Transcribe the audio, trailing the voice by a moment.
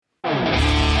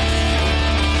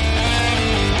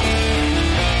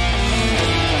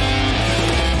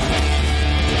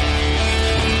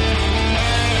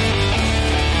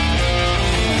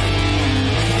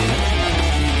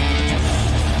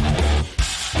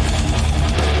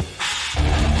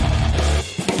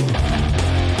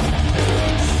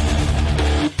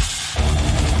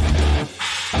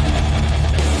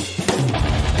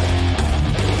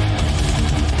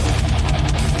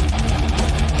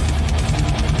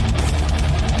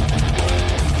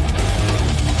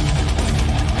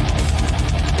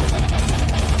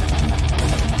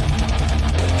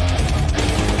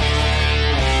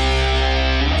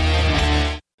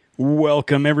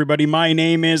Welcome, everybody. My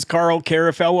name is Carl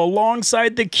Carafel,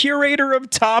 alongside the curator of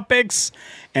topics,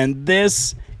 and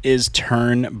this is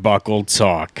Turnbuckle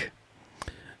Talk.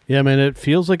 Yeah, man, it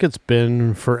feels like it's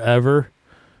been forever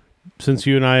since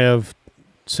you and I have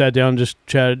sat down and just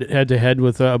chatted head to head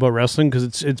with about wrestling,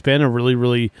 because it's been a really,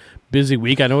 really busy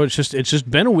week. I know it's just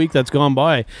been a week that's gone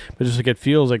by, but just like it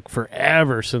feels like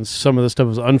forever since some of this stuff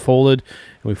has unfolded,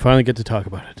 and we finally get to talk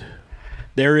about it.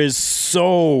 There is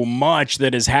so much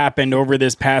that has happened over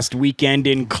this past weekend,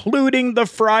 including the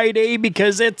Friday,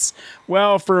 because it's,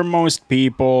 well, for most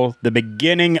people, the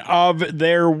beginning of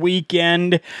their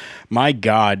weekend. My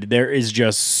God, there is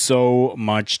just so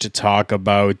much to talk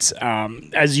about.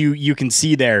 As you can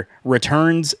see there,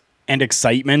 returns and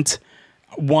excitement.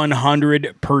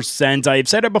 100%. I've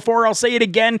said it before, I'll say it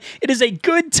again. It is a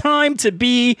good time to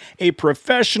be a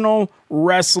professional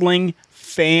wrestling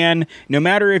fan, no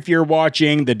matter if you're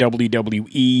watching the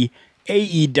WWE,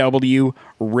 AEW,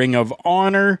 Ring of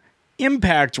Honor,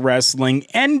 Impact Wrestling,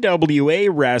 NWA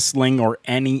Wrestling, or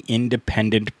any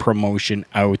independent promotion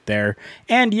out there.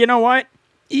 And you know what?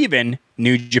 Even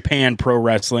New Japan Pro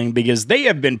Wrestling, because they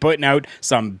have been putting out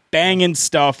some banging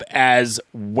stuff as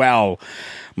well.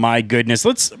 My goodness.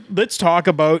 Let's talk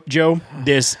about, Joe,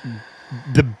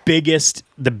 the biggest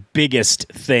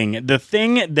thing, the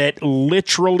thing that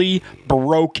literally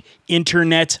broke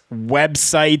internet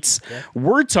websites. Yeah.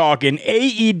 We're talking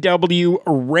AEW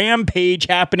Rampage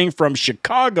happening from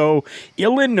Chicago,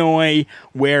 Illinois,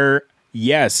 where,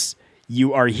 yes,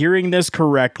 you are hearing this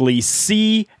correctly,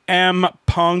 CM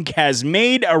Punk has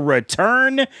made a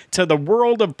return to the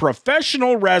world of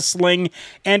professional wrestling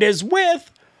and is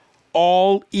with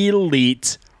All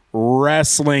Elite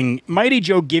Wrestling. Mighty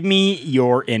Joe, give me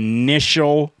your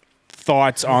initial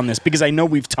thoughts on this, because I know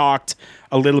we've talked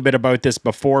a little bit about this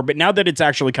before, but now that it's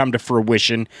actually come to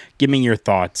fruition, give me your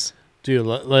thoughts. Dude,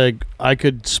 like, I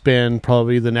could spend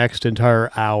probably the next entire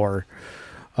hour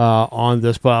on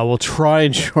this, but I will try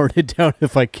and shorten it down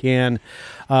if I can.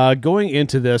 Going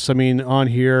into this, I mean, on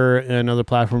here and other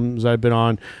platforms I've been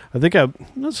on, I think I'm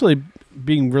not necessarily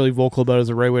being really vocal about it is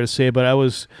the right way to say it, but I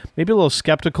was maybe a little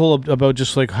skeptical about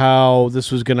just like how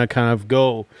this was going to kind of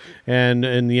go and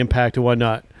the impact and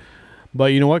whatnot.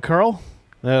 But you know what, Carl?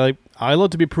 I love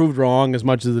to be proved wrong as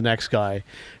much as the next guy.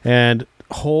 And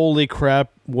holy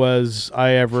crap, was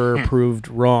I ever proved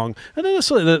wrong. And then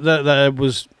that I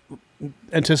was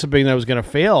anticipating that I was going to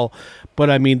fail. But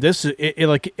I mean, it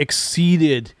like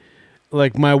exceeded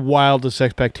like my wildest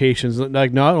expectations.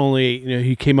 Like, not only, you know,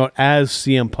 he came out as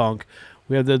CM Punk,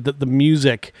 we have the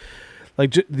music,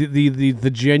 like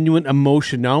the genuine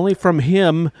emotion, not only from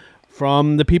him,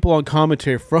 from the people on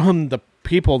commentary, from the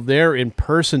people there in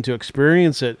person to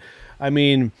experience it. I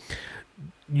mean,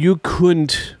 you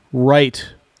couldn't write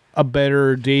a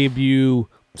better debut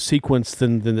sequence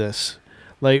than this.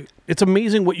 Like, it's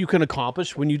amazing what you can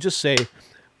accomplish when you just say,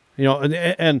 you know,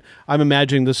 and I'm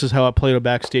imagining this is how it played out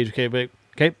backstage. Okay,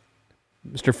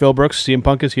 Mr. Phil Brooks, CM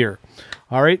Punk is here.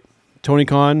 All right, Tony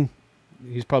Khan,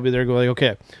 he's probably there going,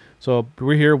 okay, so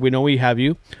we're here. We know we have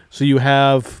you. So you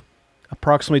have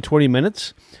approximately 20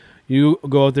 minutes. You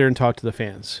go out there and talk to the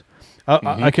fans.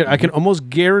 I can almost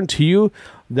guarantee you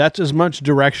that's as much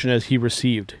direction as he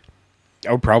received.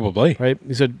 Oh, probably. Right?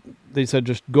 They said,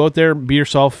 just go out there, be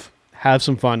yourself, have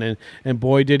some fun. And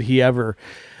boy, did he ever.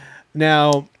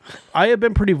 Now, I have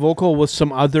been pretty vocal with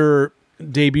some other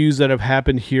debuts that have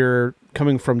happened here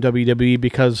coming from WWE,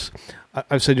 because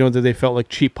I've said, you know, that they felt like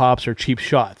cheap pops or cheap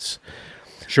shots.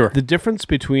 Sure. The difference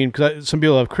between, because some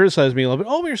people have criticized me a little bit,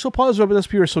 oh, you're so positive about this,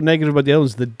 people are so negative about the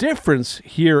others. The difference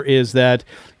here is that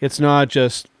it's not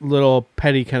just little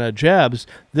petty kind of jabs.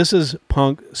 This is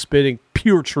Punk spitting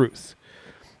pure truth.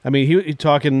 I mean, he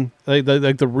talking, like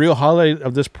the real highlight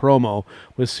of this promo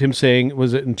was him saying,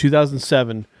 was it in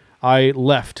 2007, I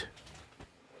left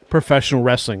professional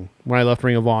wrestling when I left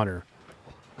Ring of Honor.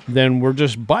 Then we're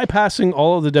just bypassing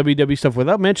all of the WWE stuff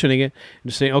without mentioning it and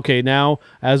just saying, okay, now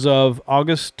as of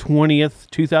August 20th,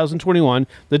 2021,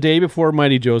 the day before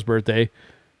Mighty Joe's birthday,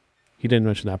 he didn't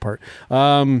mention that part,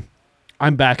 I'm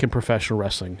back in professional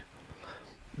wrestling.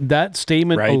 That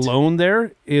statement alone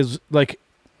there is like,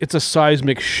 it's a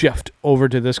seismic shift over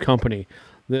to this company.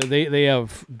 They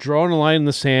have drawn a line in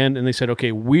the sand and they said,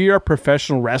 okay, we are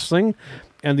professional wrestling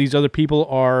and these other people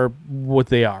are what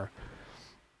they are.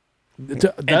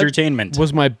 Entertainment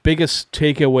was my biggest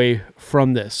takeaway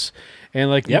from this. And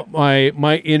like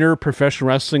my inner professional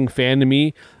wrestling fan to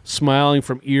me smiling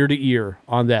from ear to ear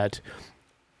on that.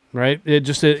 Right?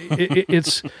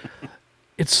 It's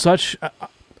such,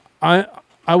 I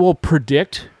will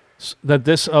predict that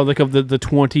this, like of the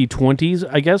 2020s,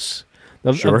 I guess,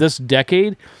 of this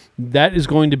decade, that is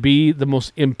going to be the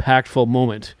most impactful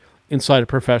moment inside of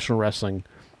professional wrestling.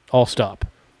 All stop.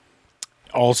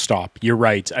 You're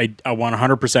right. I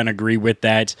 100% agree with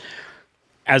that.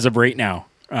 As of right now,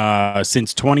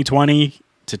 since 2020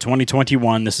 to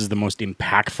 2021, this is the most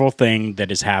impactful thing that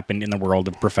has happened in the world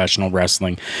of professional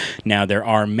wrestling. Now, there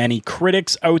are many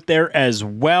critics out there as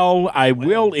well. I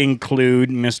will include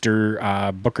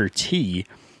Mr. Booker T,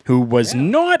 who was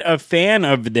not a fan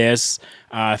of this,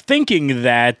 thinking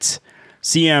that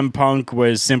CM Punk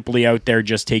was simply out there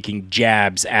just taking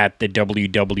jabs at the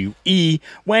WWE,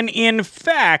 when in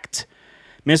fact,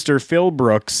 Mr. Phil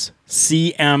Brooks,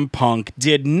 CM Punk,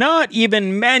 did not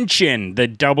even mention the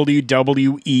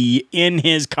WWE in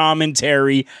his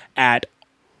commentary at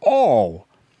all.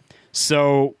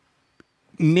 So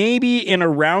maybe in a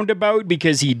roundabout,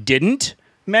 because he didn't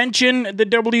mention the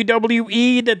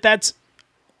WWE, that's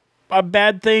a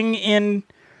bad thing in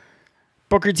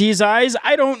Booker T's eyes?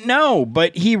 I don't know,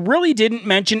 but he really didn't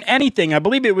mention anything. I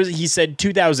believe he said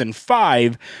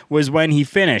 2005 was when he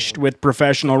finished with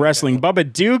professional wrestling.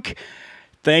 Bubba Duke,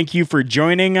 thank you for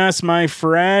joining us, my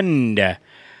friend.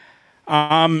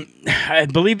 I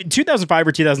believe 2005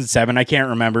 or 2007, I can't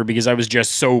remember, because I was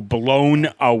just so blown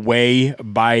away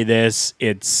by this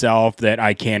itself that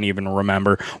I can't even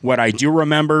remember. What I do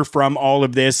remember from all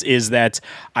of this is that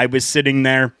I was sitting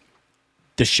there,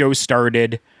 the show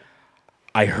started,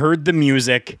 I heard the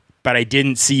music, but I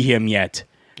didn't see him yet.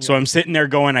 So I'm sitting there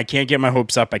going, I can't get my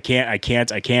hopes up. I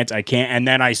can't. And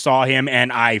then I saw him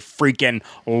and I freaking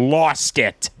lost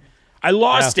it. I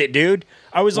lost it, dude.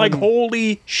 I was like,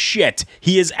 holy shit.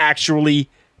 He is actually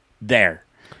there,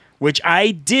 which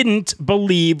I didn't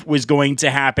believe was going to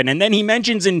happen. And then he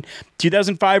mentions in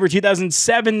 2005 or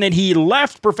 2007 that he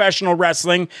left professional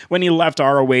wrestling when he left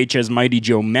ROH, as Mighty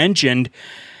Joe mentioned.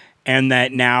 And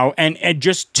that now, and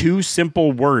just two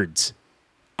simple words,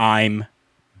 I'm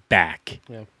back.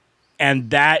 Yeah. And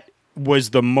that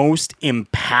was the most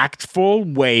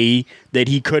impactful way that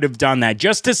he could have done that.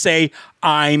 Just to say,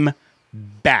 I'm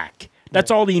back. That's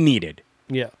all he needed.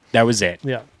 Yeah. That was it.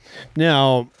 Yeah.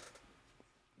 Now,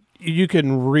 you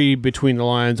can read between the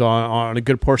lines on a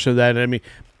good portion of that. I mean,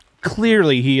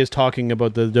 clearly he is talking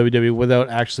about the WWE without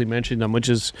actually mentioning them, which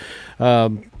is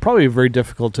probably very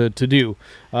difficult to do.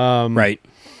 Right.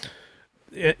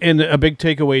 And a big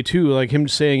takeaway too, like him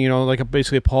saying, like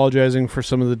basically apologizing for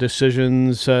some of the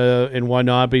decisions and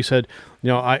whatnot. But he said,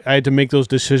 I had to make those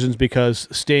decisions because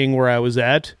staying where I was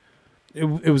at,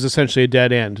 it was essentially a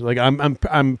dead end. Like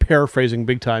I'm paraphrasing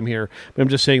big time here, but I'm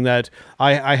just saying that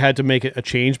I had to make a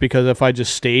change, because if I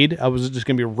just stayed, I was just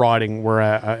going to be rotting where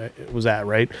I was at.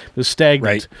 Right, it was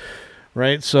stagnant.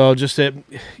 Right. So just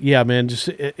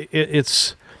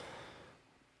it's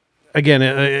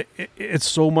again, it's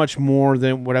so much more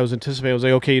than what I was anticipating. I was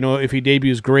like, okay, if he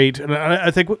debuts, great. And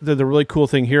I think the really cool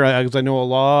thing here, because I know a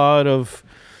lot of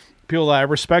people that I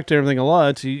respect and everything a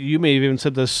lot, you may have even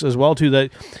said this as well too,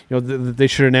 that they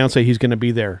should announce that he's going to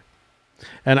be there.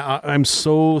 And I'm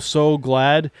so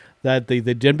glad that they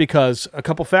did, because a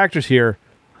couple factors here,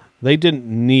 they didn't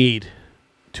need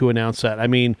to announce that. I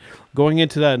mean, going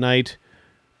into that night,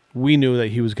 we knew that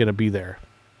he was going to be there,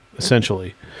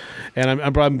 essentially. And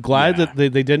I'm glad that they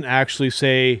didn't actually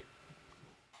say,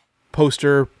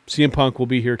 poster, CM Punk will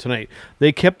be here tonight.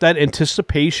 They kept that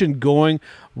anticipation going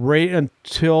right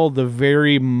until the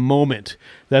very moment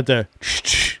that the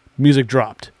music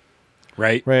dropped.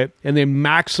 Right. And they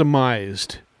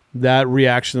maximized that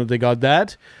reaction that they got.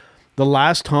 That the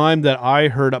last time that I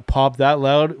heard it pop that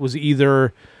loud was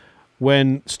either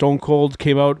when Stone Cold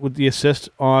came out with the assist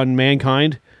on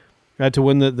Mankind to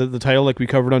win the title, like we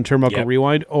covered on Turnbuckle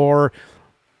Rewind, or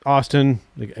Austin,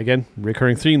 again,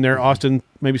 recurring theme there, Austin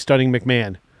maybe stunning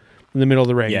McMahon in the middle of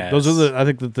the ring. Yes. Those are I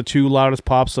think the two loudest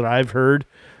pops that I've heard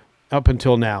up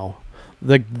until now.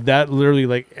 Like that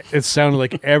literally, it sounded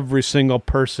like every single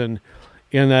person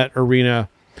in that arena,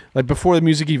 like before the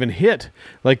music even hit,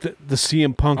 like the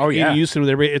CM Punk Houston,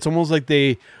 it's almost like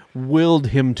they willed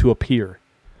him to appear.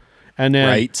 And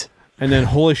then, and then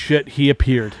holy shit, he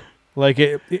appeared. Like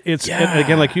it's and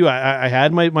again, like you, I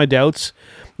had my doubts.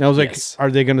 And I was like,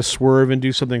 are they going to swerve and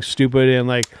do something stupid and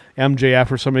like MJF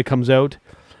or somebody comes out?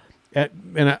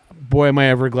 And boy, am I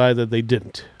ever glad that they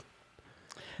didn't.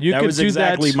 That was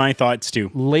exactly my thoughts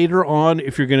too. Later on,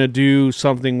 if you're going to do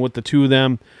something with the two of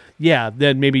them,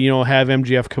 then maybe have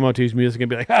MJF come out to his music and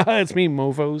be like, it's me,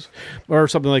 mofos, or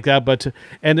something like that. But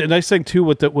and the nice thing too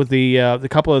with the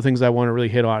couple of things I want to really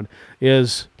hit on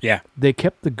is they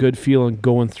kept the good feeling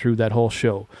going through that whole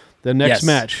show. The next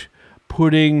match,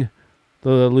 putting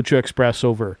the Lucha Express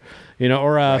over,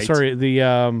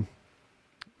 the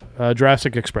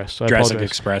Jurassic Express. Jurassic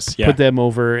Express, yeah. Put them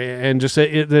over, and just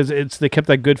they kept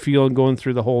that good feeling going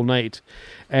through the whole night,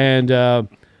 and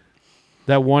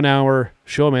that 1 hour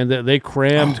show, man, they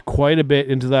crammed quite a bit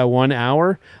into that 1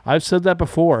 hour. I've said that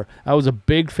before. I was a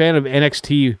big fan of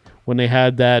NXT when they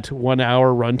had that 1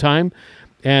 hour runtime,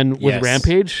 and with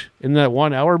Rampage in that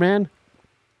 1 hour, man,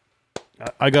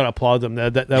 I gotta applaud them.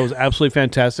 That was absolutely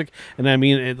fantastic. And I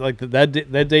mean,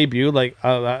 that debut,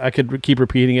 I could keep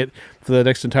repeating it for the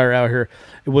next entire hour here.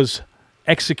 It was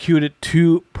executed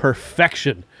to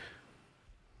perfection.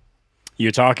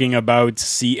 You're talking about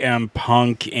CM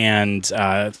Punk, and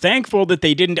thankful that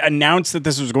they didn't announce that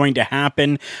this was going to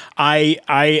happen. I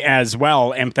as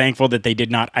well am thankful that they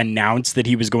did not announce that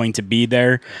he was going to be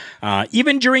there.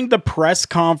 Even during the press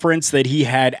conference that he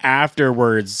had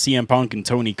afterwards, CM Punk and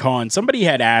Tony Khan, somebody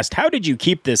had asked, how did you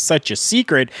keep this such a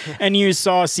secret? And you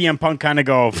saw CM Punk kind of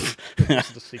go,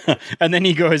 and then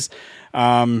he goes,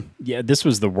 this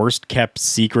was the worst kept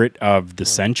secret of the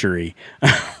century,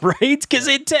 right? Because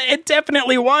it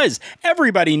definitely was.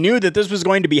 Everybody knew that this was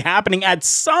going to be happening at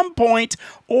some point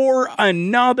or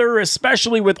another,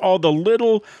 especially with all the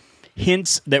little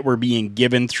hints that were being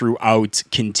given throughout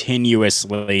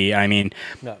continuously. I mean,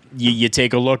 you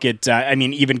take a look at,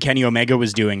 even Kenny Omega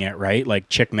was doing it, right? Like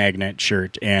Chick Magnet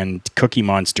shirt and Cookie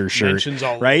Monster shirt,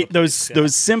 right? Those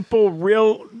simple,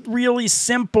 really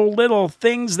simple little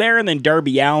things there. And then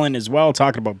Darby Allin as well,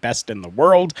 talking about best in the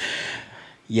world.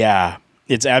 Yeah,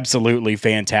 it's absolutely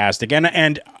fantastic.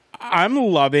 And I'm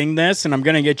loving this, and I'm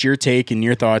going to get your take and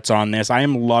your thoughts on this. I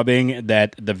am loving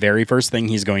that the very first thing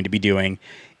he's going to be doing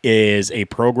is a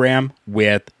program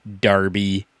with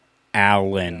Darby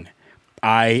Allin.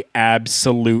 I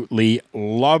absolutely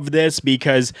love this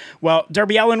because, well,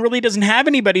 Darby Allin really doesn't have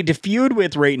anybody to feud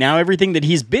with right now. Everything that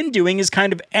he's been doing is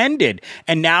kind of ended.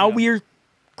 And now we're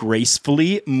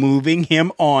gracefully moving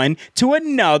him on to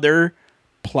another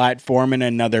platform and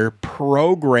another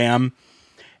program.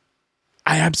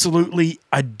 I absolutely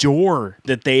adore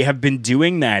that they have been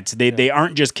doing that. They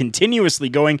aren't just continuously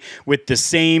going with the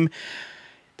same.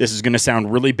 This is going to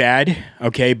sound really bad,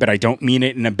 okay, but I don't mean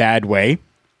it in a bad way.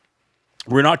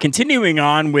 We're not continuing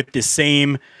on with the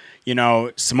same,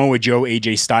 Samoa Joe,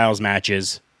 AJ Styles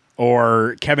matches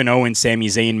or Kevin Owens, Sami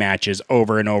Zayn matches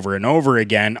over and over and over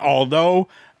again. Although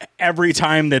every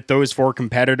time that those four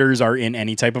competitors are in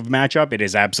any type of matchup, it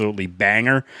is absolutely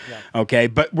banger. Yeah. Okay,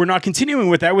 but we're not continuing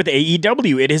with that with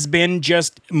AEW. It has been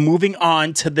just moving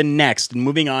on to the next and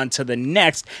moving on to the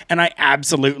next. And I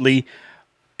absolutely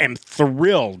am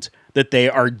thrilled that they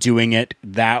are doing it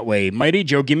that way. Mighty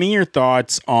Joe, give me your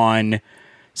thoughts on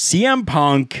CM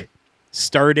Punk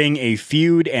starting a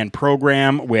feud and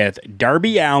program with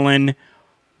Darby Allin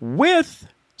with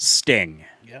Sting.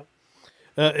 Yep.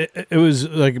 It was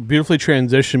like a beautifully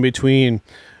transitioned between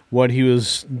what he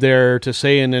was there to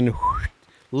say and then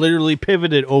literally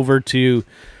pivoted over to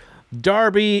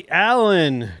Darby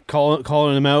Allin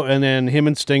calling him out, and then him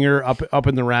and Stinger up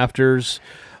in the rafters.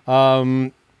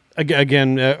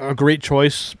 Again, a great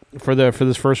choice for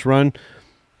this first run.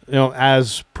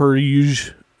 As per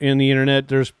usual in the internet,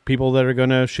 there's people that are going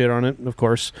to shit on it, of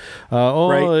course.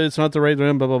 Right. It's not the right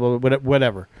run, blah, blah, blah,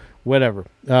 whatever.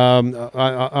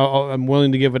 I'm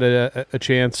willing to give it a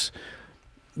chance.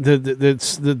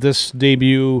 This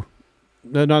debut,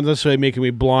 not necessarily making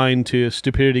me blind to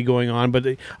stupidity going on, but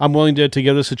I'm willing to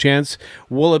give this a chance.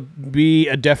 Will it be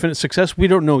a definite success? We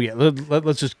don't know yet.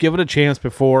 Let's just give it a chance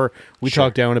before we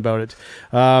talk down about it.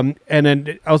 And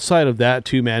then outside of that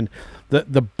too, man,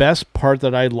 the best part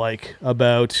that I like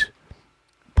about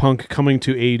Punk coming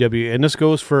to AEW, and this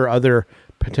goes for other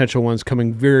potential ones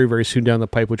coming very, very soon down the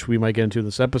pipe, which we might get into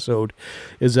this episode,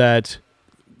 is that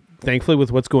thankfully, with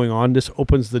what's going on, this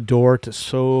opens the door to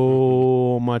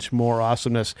so much more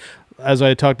awesomeness. As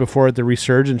I talked before at the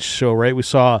Resurgence show, right, we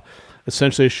saw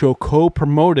essentially a show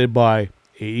co-promoted by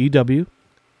AEW,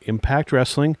 Impact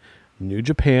Wrestling, New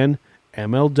Japan,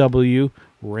 MLW,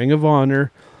 Ring of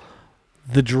Honor,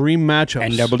 the dream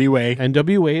matchups.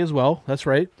 NWA as well, that's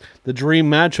right. The dream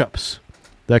matchups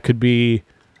that could be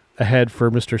ahead for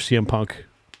Mr. CM Punk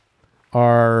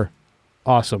are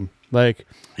awesome. Like,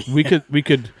 we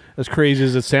could, as crazy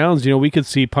as it sounds, we could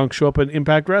see Punk show up in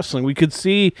Impact Wrestling. We could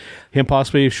see him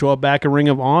possibly show up back in Ring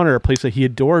of Honor, a place that he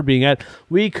adored being at.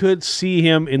 We could see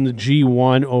him in the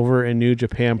G1 over in New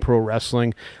Japan Pro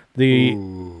Wrestling. The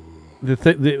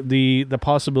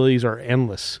possibilities are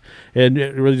endless, and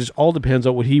it really just all depends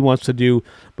on what he wants to do.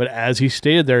 But as he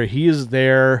stated there, he is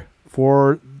there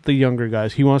for the younger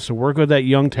guys. He wants to work with that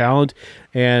young talent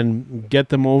and get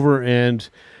them over and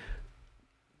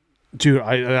Dude,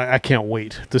 I can't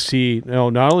wait to see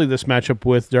not only this matchup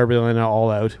with Darby Allin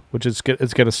All Out, which it's going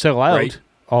to sell out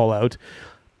All Out.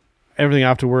 Everything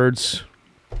afterwards,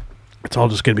 it's all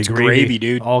just going to be gravy,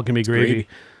 dude. All going to be gravy.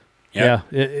 Yep.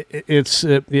 Yeah, it's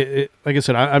like I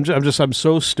said, I'm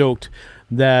so stoked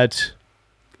that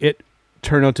it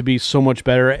turned out to be so much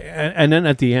better, and then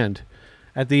at the end,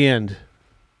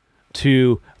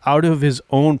 to out of his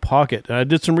own pocket, and I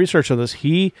did some research on this.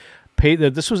 He paid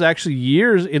that. This was actually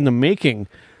years in the making.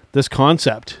 This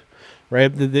concept, right?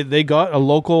 They got a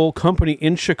local company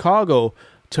in Chicago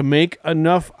to make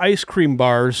enough ice cream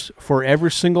bars for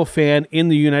every single fan in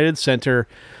the United Center,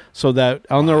 so that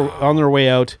on their way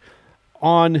out,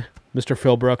 on Mr.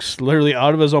 Phil Brooks, literally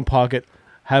out of his own pocket,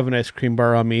 have an ice cream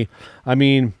bar on me. I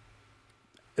mean,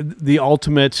 the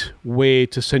ultimate way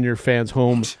to send your fans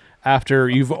home after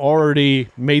you've already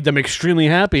made them extremely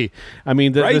happy. I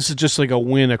mean, this is just like a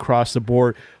win across the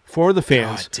board for the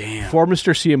fans, for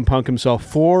Mr. CM Punk himself,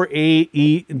 for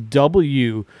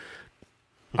AEW.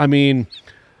 I mean,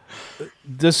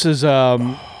 this is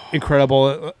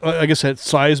incredible. Like I said,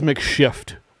 seismic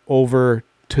shift over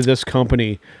to this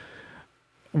company.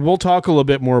 We'll talk a little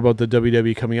bit more about the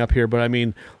WWE coming up here, but I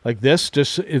mean, like this,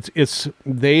 it's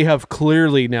they have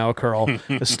clearly now, Carl,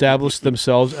 established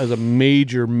themselves as a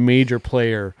major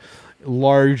player,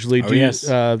 largely due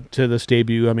to this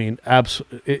debut. I mean,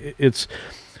 it's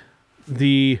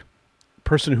the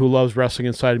person who loves wrestling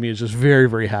inside of me is just very,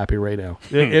 very happy right now.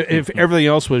 If everything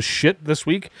else was shit this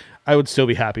week, I would still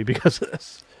be happy because of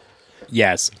this.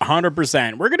 Yes,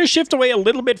 100%. We're going to shift away a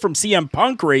little bit from CM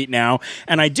Punk right now,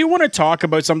 and I do want to talk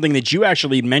about something that you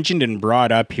actually mentioned and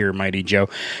brought up here, Mighty Joe.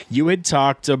 You had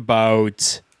talked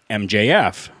about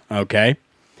MJF, okay?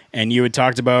 And you had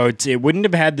talked about it wouldn't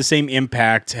have had the same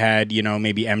impact had,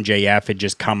 maybe MJF had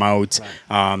just come out,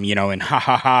 and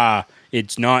ha,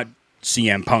 it's not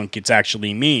CM Punk, it's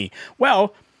actually me.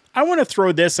 Well, I want to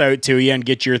throw this out to you and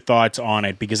get your thoughts on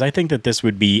it, because I think that this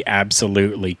would be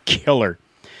absolutely killer.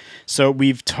 So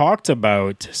we've talked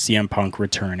about CM Punk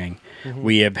returning. Mm-hmm.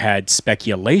 We have had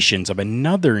speculations of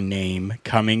another name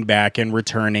coming back and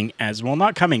returning as well,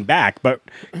 not coming back, but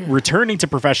returning to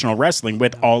professional wrestling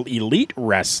with All Elite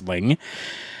Wrestling.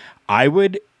 I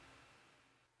would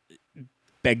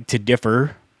beg to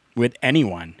differ with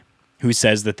anyone who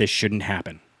says that this shouldn't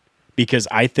happen, because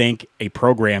I think a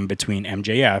program between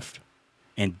MJF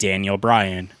and Daniel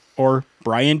Bryan or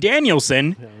Bryan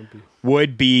Danielson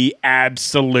would be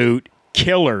absolute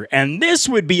killer. And this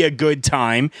would be a good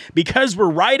time because we're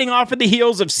riding off of the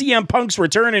heels of CM Punk's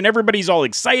return and everybody's all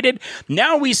excited.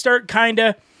 Now we start kind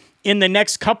of in the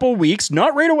next couple weeks,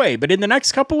 not right away, but in the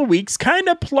next couple of weeks, kind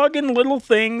of plugging little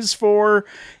things for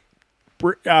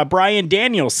Bryan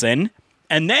Danielson.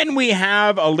 And then we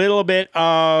have a little bit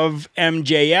of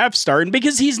MJF starting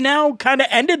because he's now kind of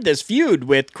ended this feud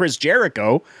with Chris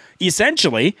Jericho,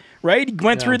 essentially, right? He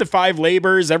went through the 5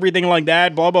 labors, everything like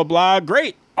that, blah, blah, blah.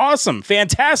 Great. Awesome.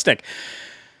 Fantastic.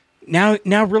 Now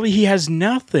really he has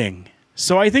nothing.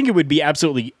 So I think it would be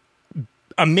absolutely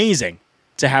amazing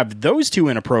to have those two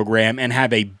in a program and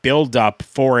have a build-up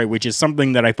for it, which is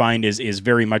something that I find is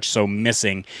very much so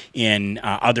missing in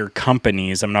other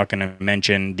companies. I'm not going to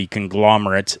mention the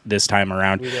conglomerate this time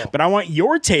around, but I want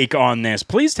your take on this.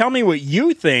 Please tell me what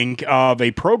you think of a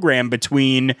program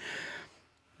between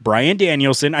Bryan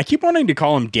Danielson. I keep wanting to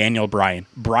call him Daniel Bryan.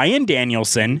 Bryan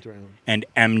Danielson and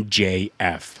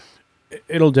MJF.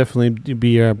 It'll definitely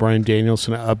be Bryan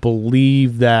Danielson. I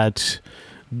believe that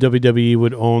WWE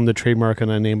would own the trademark on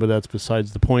that name, but that's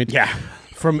besides the point. Yeah.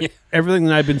 From everything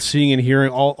that I've been seeing and hearing,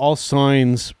 all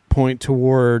signs point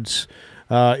towards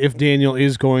if Daniel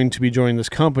is going to be joining this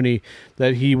company,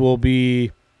 that he will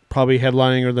be probably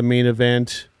headlining or the main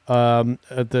event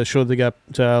at the show they got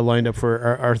lined up for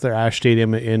Arthur Ashe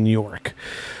Stadium in New York.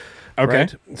 Okay.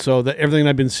 Right? So everything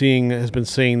I've been seeing has been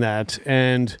saying that.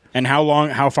 And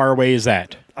how far away is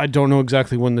that? I don't know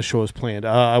exactly when the show is planned.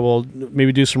 I will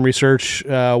maybe do some research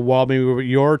while maybe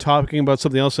you're talking about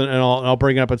something else, and I'll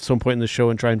bring it up at some point in the show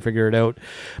and try and figure it out.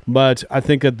 But I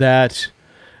think that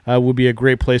would be a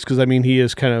great place because, I mean, he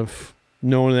is kind of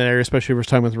known in that area, especially for his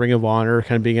time with Ring of Honor,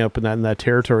 kind of being up in that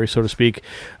territory, so to speak.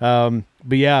 But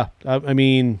yeah, I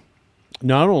mean,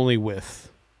 not only with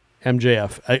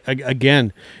MJF,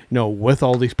 again, with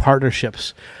all these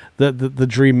partnerships, the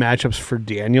dream matchups for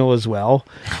Daniel as well,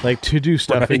 like to do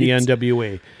stuff in the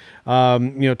NWA,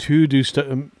 to do stuff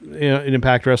in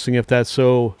Impact Wrestling if that's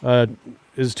so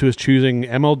is to his choosing,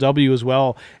 MLW as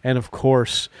well, and of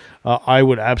course, I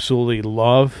would absolutely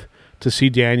love to see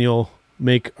Daniel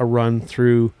make a run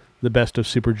through the best of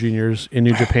Super Juniors in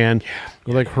New Japan,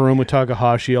 like Hiromu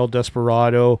Takahashi, El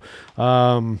Desperado,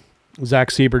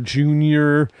 Zack Sabre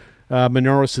Jr.,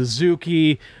 Minoru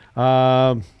Suzuki,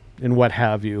 and what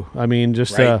have you. I mean,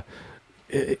 just Right.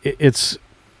 it's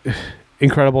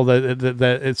incredible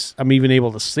that it's I'm even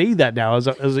able to say that now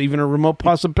as even a remote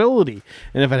possibility.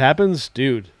 And if it happens,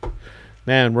 dude,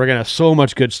 man, we're gonna have so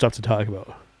much good stuff to talk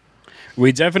about.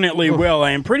 We definitely will.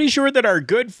 I am pretty sure that our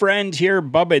good friend here,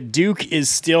 Bubba Duke, is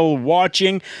still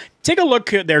watching. Take a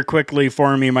look there quickly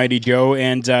for me, Mighty Joe,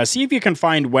 and see if you can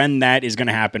find when that is going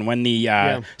to happen, when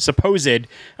the supposed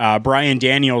Bryan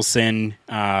Danielson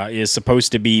is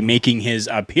supposed to be making his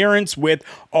appearance with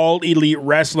All Elite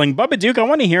Wrestling. Bubba Duke, I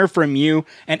want to hear from you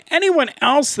and anyone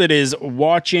else that is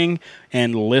watching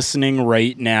and listening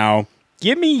right now.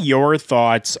 Give me your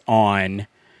thoughts on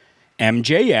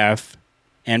MJF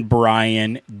and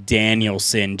Bryan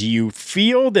Danielson. Do you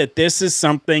feel that this is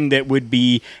something that would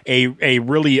be a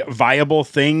really viable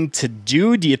thing to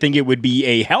do? Do you think it would be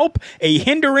a help, a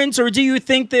hindrance, or do you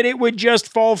think that it would just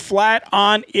fall flat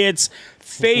on its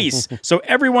face? So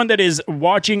everyone that is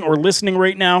watching or listening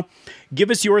right now,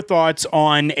 give us your thoughts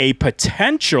on a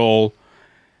potential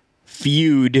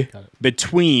feud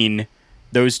between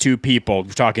those two people.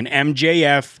 We're talking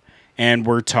MJF and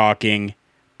we're talking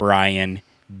Bryan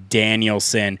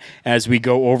Danielson. As we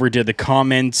go over to the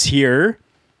comments here.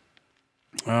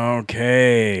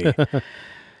 Okay.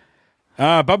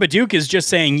 Bubba Duke is just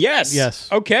saying yes. Yes.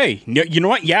 Okay. You know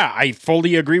what? Yeah, I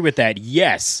fully agree with that.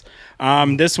 Yes.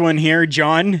 This one here,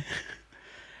 John.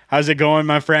 How's it going,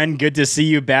 my friend? Good to see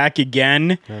you back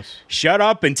again. Yes. Shut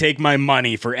up and take my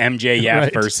money for MJF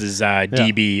Right. versus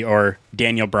DB or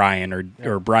Daniel Bryan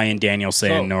or Bryan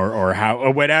Danielson or how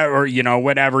or whatever, or, you know,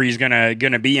 whatever he's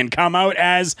gonna be and come out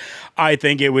as. I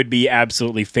think it would be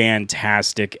absolutely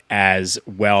fantastic as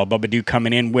well. Bubba Duke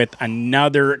coming in with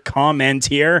another comment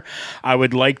here. I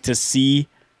would like to see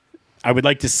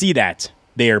that.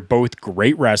 They are both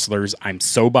great wrestlers. I'm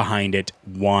so behind it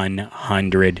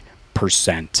 100%.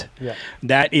 Yeah.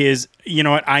 That is, you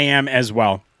know what, I am as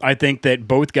well. I think that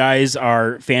both guys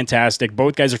are fantastic.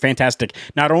 Both guys are fantastic,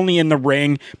 not only in the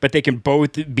ring, but they can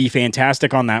both be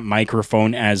fantastic on that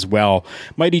microphone as well.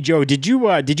 Mighty Joe, did you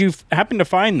happen to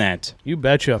find that? You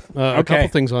betcha. A couple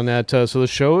things on that. So the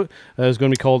show is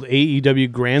going to be called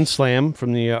AEW Grand Slam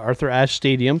from the Arthur Ashe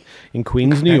Stadium in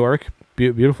Queens, New York.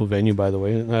 Beautiful venue, by the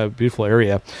way. Beautiful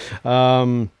area.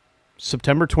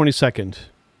 September 22nd.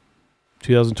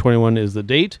 2021 is the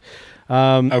date.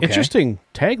 Interesting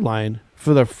tagline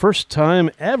for the first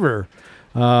time ever.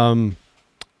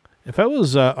 If I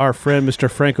was our friend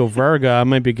Mr. Franco Varga, I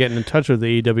might be getting in touch with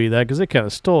the AEW that because they kind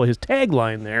of stole his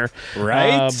tagline there.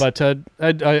 Right. But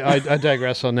I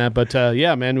digress on that. But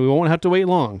yeah, man, we won't have to wait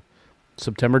long.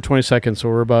 September 22nd, so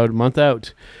we're about a month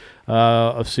out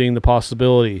of seeing the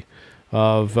possibility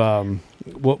of John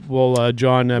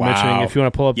mentioning, if you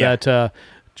want to pull up that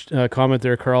comment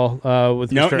there, Carl.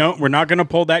 With No, we're not going to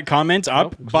pull that comment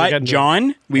up. Nope, but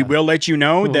John, we will let you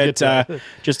know that.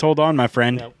 Just hold on, my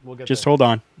friend. Yeah, we'll get just there. hold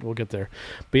on. We'll get there.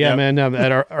 But yeah, man,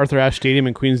 at our Arthur Ashe Stadium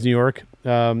in Queens, New York,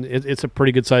 it's a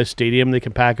pretty good sized stadium. They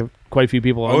can pack quite a few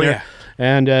people on there. Yeah.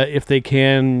 And if they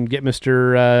can get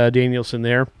Mr. Danielson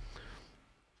there,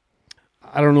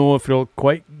 I don't know if it'll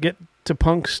quite get to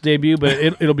Punk's debut, but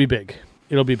it'll be big.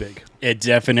 It'll be big. It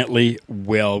definitely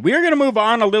will. We are going to move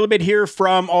on a little bit here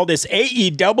from all this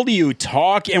AEW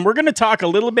talk, and we're going to talk a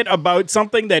little bit about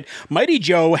something that Mighty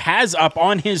Joe has up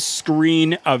on his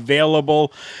screen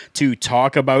available to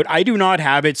talk about. I do not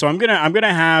have it, so I'm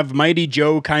gonna have Mighty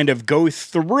Joe kind of go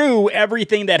through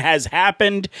everything that has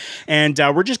happened, and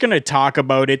we're just going to talk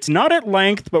about it, not at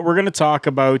length, but we're going to talk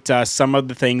about some of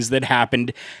the things that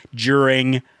happened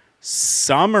during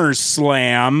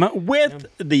SummerSlam with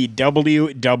the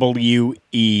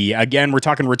WWE. Again, we're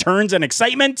talking returns and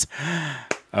excitement.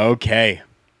 Okay.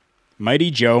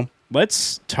 Mighty Joe,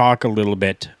 let's talk a little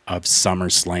bit of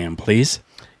SummerSlam, please.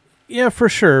 Yeah, for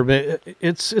sure. But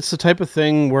it's the type of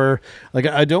thing where, like,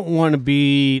 I don't want to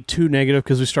be too negative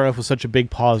because we start off with such a big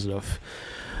positive.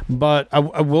 But I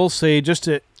will say, just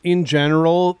in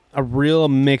general, a real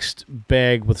mixed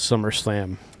bag with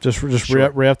SummerSlam. Just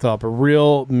sure. right off the top, a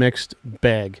real mixed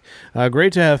bag.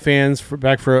 Great to have fans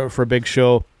back for a big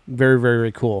show. Very, very,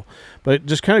 very cool. But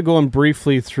just kind of going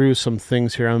briefly through some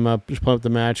things here. I'm just pulling up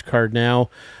the match card now.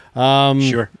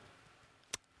 Sure.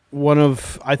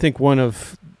 I think one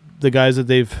of the guys that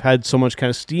they've had so much kind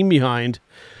of steam behind,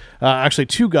 actually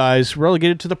two guys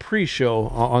relegated to the pre-show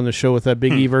on the show with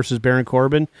Big E versus Baron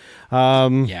Corbin.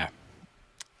 Yeah.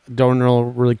 Don't know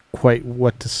really quite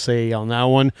what to say on that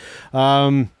one.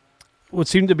 what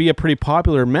seemed to be a pretty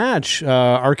popular match.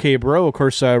 RK Bro, of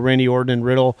course, Randy Orton and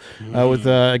Riddle with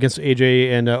against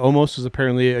AJ and Omos was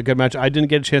apparently a good match. I didn't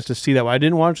get a chance to see that one. I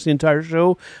didn't watch the entire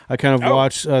show. I kind of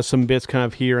watched some bits kind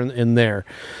of here and there.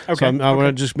 Okay. So I want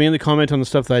to just mainly comment on the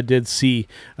stuff that I did see.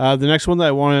 The next one that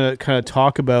I want to kind of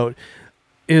talk about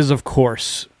is, of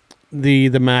course, the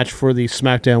match for the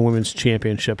SmackDown Women's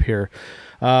Championship here.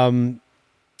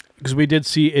 Because we did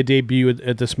see a debut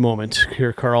at this moment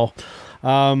here, Carl.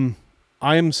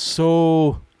 I am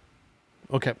so...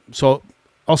 Okay, so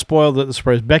I'll spoil the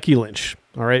surprise. Becky Lynch,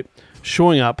 all right,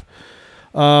 showing up.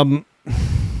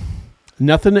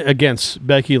 Nothing against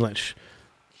Becky Lynch,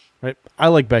 right? I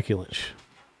like Becky Lynch.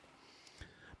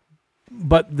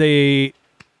 But they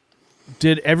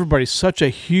did everybody such a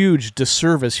huge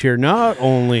disservice here. Not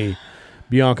only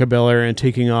Bianca Belair and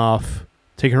taking her off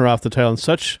the title in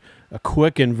such a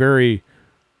quick and very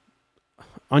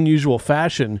unusual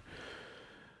fashion,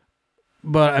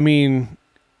 but I mean,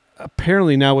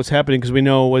 apparently now what's happening, because we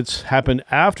know what's happened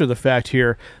after the fact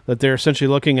here, that they're essentially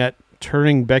looking at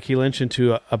turning Becky Lynch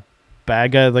into a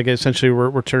bad guy. Like essentially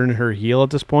we're turning her heel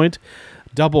at this point.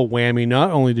 Double whammy.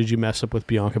 Not only did you mess up with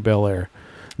Bianca Belair,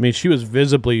 I mean, she was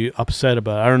visibly upset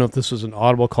about it. I don't know if this was an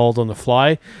audible call on the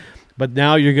fly, but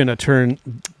now you're going to turn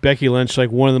Becky Lynch,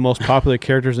 like one of the most popular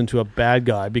characters, into a bad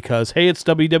guy because, hey, it's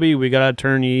WWE, we got to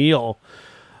turn you heel.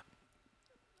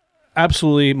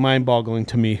 Absolutely mind-boggling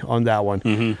to me on that one.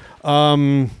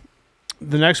 Mm-hmm.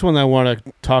 The next one I want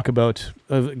to talk about,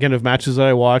 again, of matches that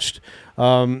I watched,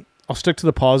 I'll stick to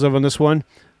the positive on this one.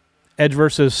 Edge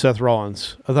versus Seth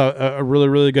Rollins. I thought a really,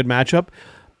 really good matchup.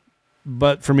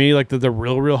 But for me, like the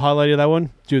real highlight of that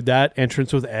one, dude, that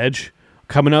entrance with Edge,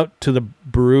 coming out to the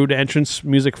Brood entrance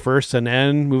music first and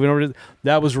then moving over to...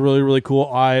 That was really, really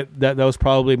cool. That was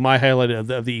probably my highlight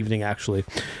of the evening, actually,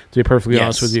 to be perfectly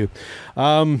honest with you.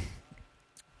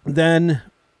 Then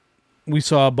we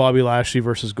saw Bobby Lashley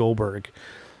versus Goldberg.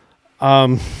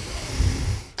 Again,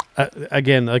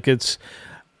 like it's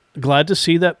glad to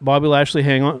see that Bobby Lashley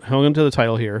hung on to the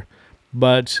title here,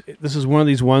 but this is one of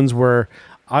these ones where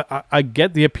I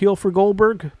get the appeal for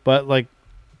Goldberg, but like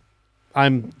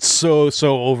I'm so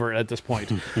over it at this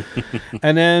point.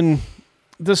 And then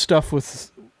this stuff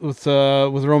with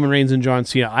Roman Reigns and John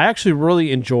Cena, I actually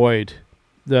really enjoyed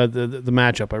the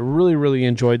matchup. I really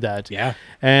enjoyed that. Yeah.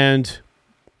 And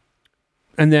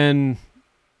then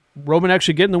Roman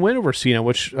actually getting the win over Cena,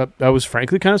 which I was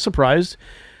frankly kind of surprised.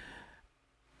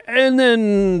 And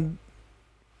then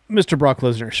Mr. Brock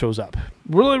Lesnar shows up.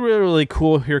 Really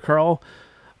cool here, Carl.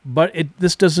 But it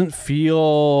didn't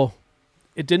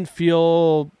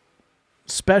feel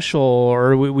special,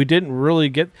 or we didn't really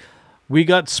get... We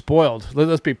got spoiled.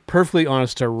 Let's be perfectly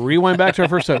honest. To rewind back to our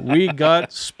first time, we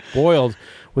got spoiled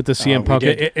with the CM Punk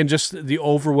and just the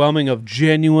overwhelming of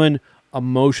genuine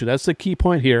emotion. That's the key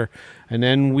point here. And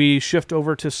then we shift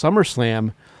over to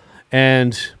SummerSlam,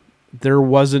 and there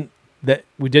wasn't that.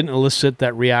 We didn't elicit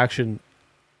that reaction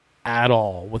at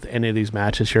all with any of these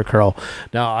matches here, Carl.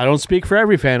 Now, I don't speak for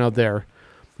every fan out there.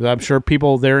 I'm sure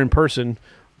people there in person,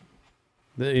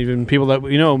 even people that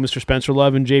we know, Mr. Spencer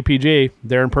Love and JPJ,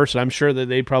 there in person, I'm sure that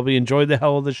they probably enjoyed the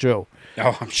hell of the show.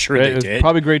 Oh, I'm sure they did. It's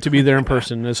probably great to be there in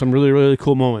person. There's some really, really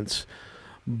cool moments.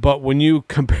 But when you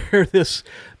compare this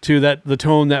to the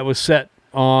tone that was set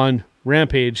on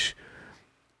Rampage,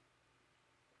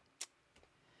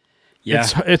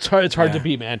 it's hard to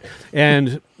beat, man.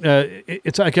 And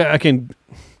it's I don't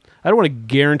want to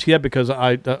guarantee that because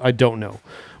I don't know,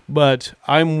 but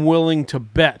I'm willing to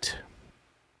bet,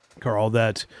 Carl,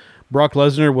 that Brock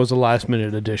Lesnar was a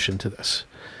last-minute addition to this.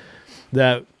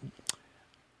 That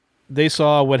they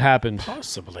saw what happened.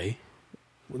 Possibly.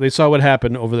 They saw what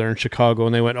happened over there in Chicago,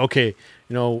 and they went, okay,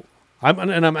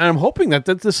 I'm hoping that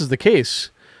this is the case.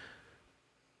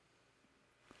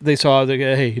 They saw that,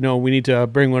 hey, we need to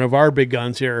bring one of our big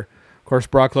guns here. Of course,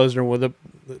 Brock Lesnar, to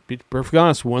be perfectly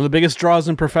honest, one of the biggest draws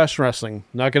in professional wrestling.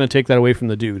 Not going to take that away from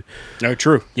the dude. No,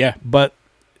 true. Yeah. But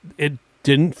it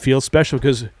didn't feel special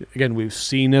because, again, we've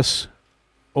seen this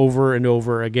over and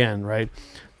over again, right?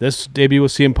 This debut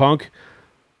with CM Punk,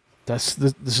 this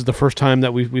is the first time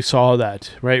that we saw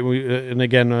that, right? And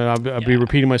again, I'll be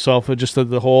repeating myself, but just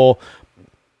the whole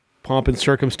pomp and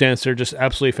circumstance, they're just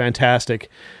absolutely fantastic.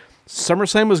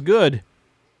 SummerSlam was good,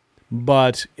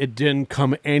 but it didn't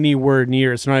come anywhere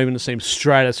near. It's not even the same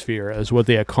stratosphere as what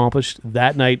they accomplished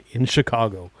that night in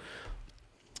Chicago.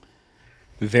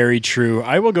 Very true.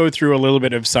 I will go through a little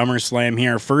bit of SummerSlam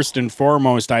here. First and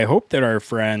foremost, I hope that our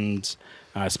friends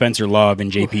Spencer Love and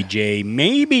JPJ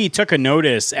maybe took a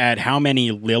notice at how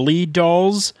many Lily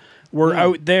dolls were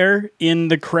out there in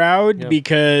the crowd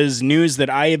because news that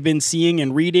I have been seeing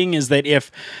and reading is that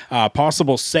if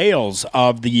possible sales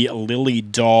of the Lily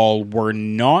doll were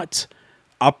not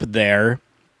up there,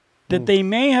 that they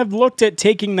may have looked at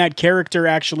taking that character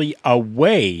actually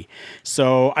away.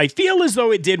 So I feel as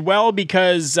though it did well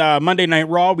because Monday Night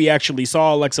Raw, we actually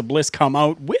saw Alexa Bliss come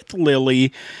out with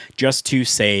Lily just to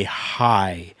say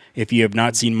hi. If you have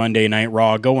not seen Monday Night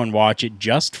Raw, go and watch it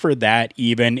just for that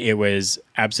even. It was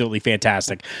absolutely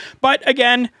fantastic. But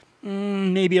again,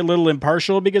 maybe a little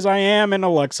impartial because I am an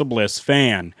Alexa Bliss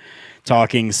fan.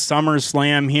 Talking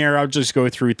SummerSlam here, I'll just go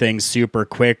through things super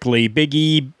quickly. Big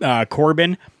E,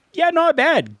 Corbin. Yeah, not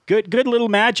bad. Good little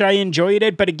match. I enjoyed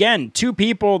it. But again, two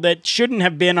people that shouldn't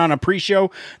have been on a pre-show.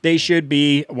 They should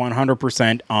be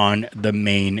 100% on the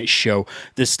main show.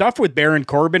 The stuff with Baron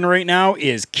Corbin right now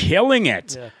is killing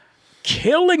it. Yeah.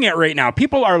 Killing it right now.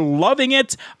 People are loving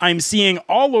it. I'm seeing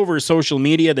all over social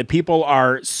media that people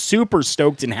are super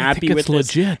stoked and happy with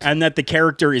this, and that the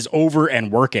character is over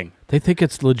and working. They think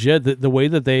it's legit. The way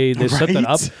that they set that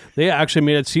up, they actually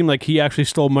made it seem like he actually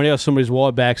stole money out of somebody's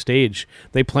wallet backstage.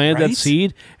 They planted that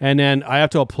seed, and then I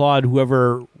have to applaud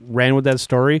whoever ran with that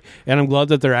story, and I'm glad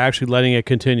that they're actually letting it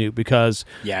continue because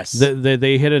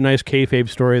they hit a nice kayfabe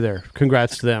story there.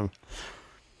 Congrats to them.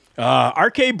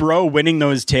 RK Bro winning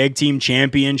those tag team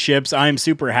championships, I'm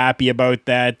super happy about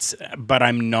that, but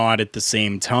I'm not at the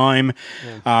same time.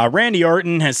 Randy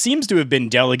Orton seems to have been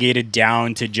delegated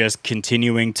down to just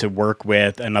continuing to work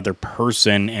with another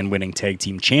person and winning tag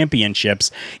team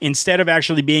championships instead of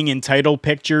actually being in title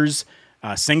pictures,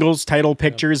 singles title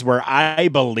pictures, where I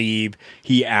believe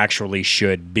he actually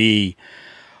should be.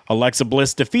 Alexa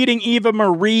Bliss defeating Eva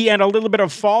Marie, and a little bit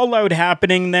of fallout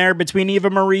happening there between Eva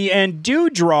Marie and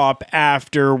Doudrop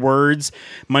afterwards.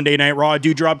 Monday Night Raw,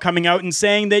 Doudrop coming out and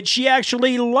saying that she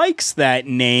actually likes that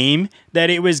name, that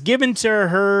it was given to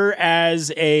her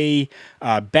as a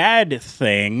bad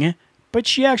thing, but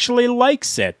she actually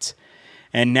likes it.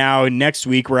 And now next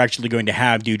week, we're actually going to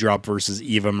have Doudrop versus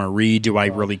Eva Marie. Do I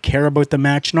really care about the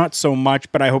match? Not so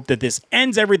much, but I hope that this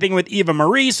ends everything with Eva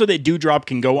Marie so that Doudrop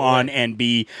can go on and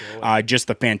be just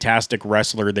the fantastic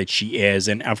wrestler that she is.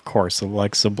 And of course,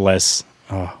 Alexa Bliss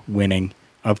winning,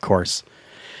 of course.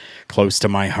 Close to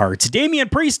my heart. Damian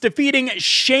Priest defeating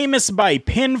Sheamus by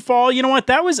pinfall. You know what?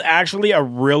 That was actually a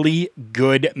really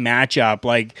good matchup.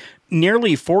 Like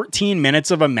nearly 14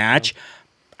 minutes of a match.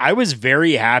 I was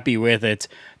very happy with it.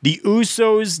 The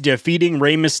Usos defeating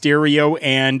Rey Mysterio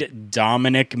and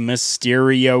Dominic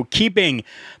Mysterio, keeping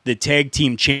the tag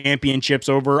team championships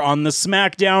over on the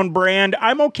SmackDown brand.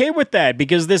 I'm okay with that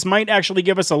because this might actually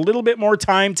give us a little bit more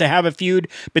time to have a feud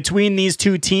between these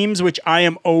two teams, which I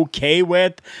am okay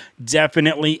with.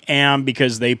 Definitely am,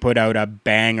 because they put out a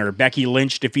banger. Becky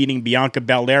Lynch defeating Bianca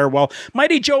Belair. Well,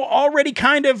 Mighty Joe already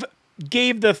kind of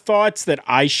gave the thoughts that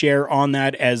I share on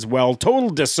that as well. Total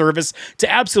disservice to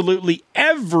absolutely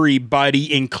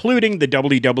everybody, including the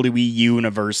WWE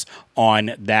Universe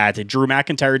on that. Drew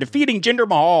McIntyre defeating Jinder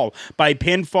Mahal by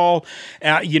pinfall.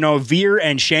 Veer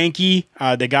and Shanky,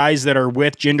 the guys that are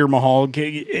with Jinder Mahal,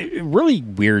 really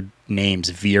weird names,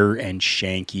 Veer and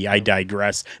Shanky. I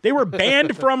digress. They were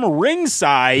banned from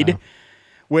ringside,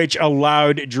 which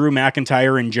allowed Drew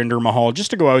McIntyre and Jinder Mahal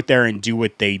just to go out there and do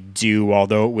what they do,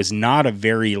 although it was not a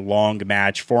very long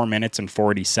match, 4 minutes and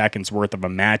 40 seconds worth of a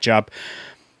matchup.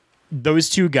 Those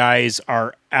two guys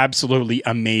are absolutely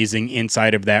amazing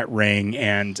inside of that ring,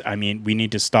 and, I mean, we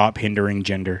need to stop hindering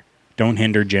Jinder. Don't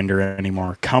hinder Jinder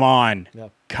anymore. Come on.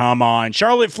 Yep. Come on.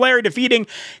 Charlotte Flair defeating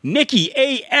Nikki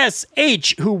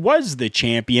A.S.H., who was the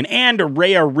champion, and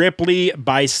Rhea Ripley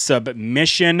by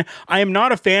submission. I am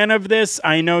not a fan of this.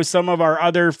 I know some of our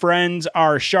other friends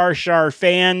are Shar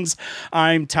fans.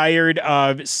 I'm tired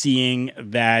of seeing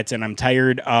that, and I'm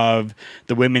tired of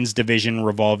the women's division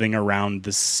revolving around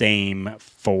the same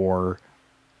four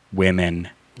women.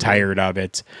 Tired of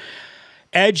it.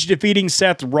 Edge defeating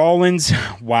Seth Rollins.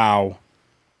 Wow.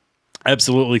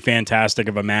 Absolutely fantastic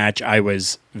of a match. I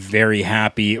was very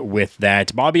happy with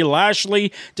that. Bobby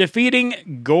Lashley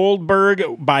defeating Goldberg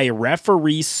by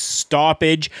referee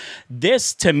stoppage.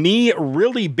 This, to me,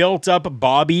 really built up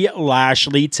Bobby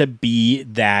Lashley to be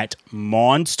that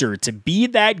monster, to be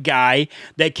that guy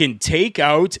that can take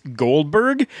out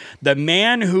Goldberg, the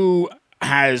man who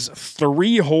has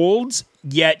 3 holds,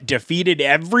 yet defeated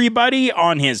everybody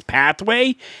on his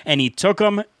pathway, and he took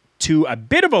them to a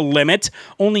bit of a limit,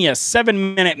 only a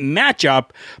 7-minute matchup,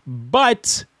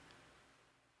 but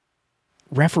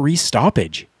referee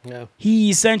stoppage. Yeah. He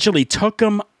essentially took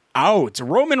him out.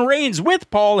 Roman Reigns with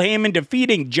Paul Heyman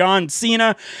defeating John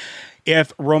Cena.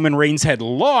 If Roman Reigns had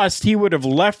lost, he would have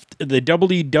left the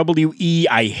WWE.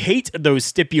 I hate those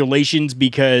stipulations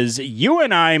because you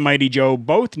and I, Mighty Joe,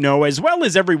 both know, as well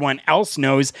as everyone else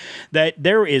knows, that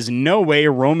there is no way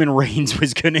Roman Reigns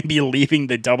was going to be leaving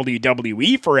the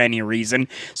WWE for any reason.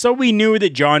 So we knew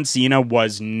that John Cena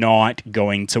was not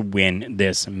going to win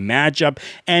this matchup.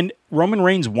 And Roman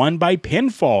Reigns won by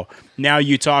pinfall. Now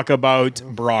you talk about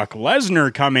Brock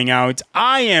Lesnar coming out.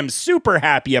 I am super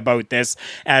happy about this,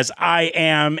 as I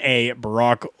am a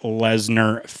Brock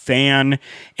Lesnar fan.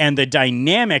 And the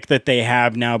dynamic that they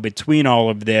have now between all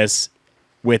of this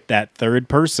with that third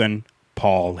person,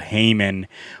 Paul Heyman,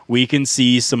 we can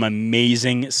see some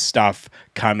amazing stuff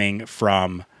coming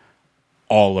from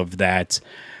all of that.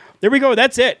 There we go.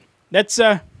 That's it. That's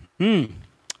it.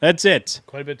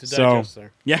 Quite a bit to digest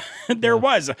there. Yeah, there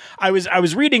was. I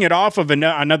was reading it off of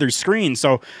another screen,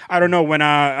 so I don't know when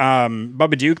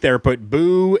Bubba Duke there put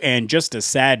boo and just a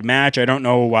sad match. I don't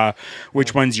know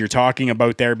which ones you're talking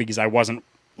about there because I wasn't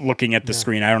looking at the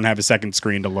screen. I don't have a second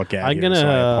screen to look at so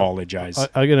I apologize.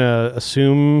 I'm going to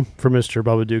assume for Mr.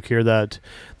 Bubba Duke here that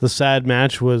the sad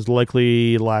match was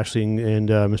likely Lashley and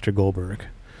Mr. Goldberg.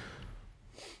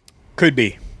 Could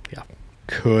be. Yeah.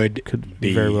 Could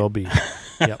be. Very well be.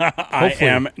 Yep. I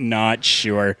am not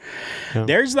sure. Yeah.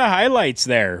 There's the highlights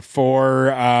there for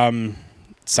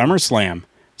SummerSlam.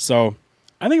 So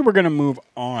I think we're going to move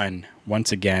on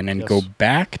once again and go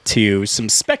back to some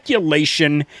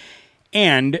speculation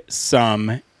and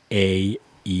some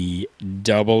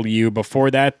AEW.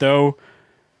 Before that, though,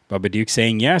 Bubba Duke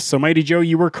saying yes. So, Mighty Joe,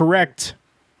 you were correct.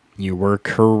 You were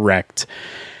correct.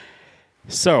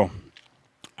 So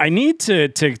I need to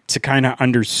kind of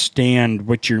understand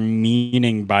what you're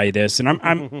meaning by this. And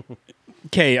I'm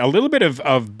okay, a little bit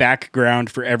of background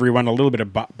for everyone, a little bit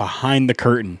of behind the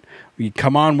curtain. You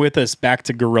come on with us back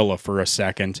to Gorilla for a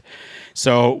second.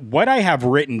 So what I have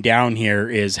written down here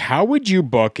is, how would you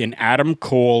book an Adam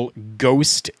Cole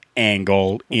ghost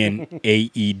angle in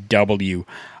AEW?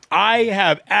 I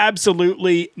have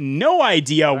absolutely no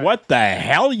idea what the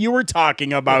hell you were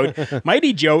talking about.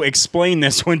 Mighty Joe, explain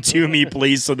this one to me,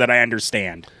 please, so that I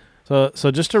understand. So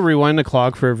just to rewind the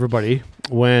clock for everybody,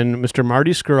 when Mr.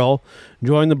 Marty Scurll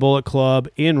joined the Bullet Club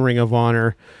in Ring of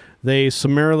Honor, they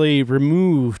summarily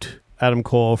removed Adam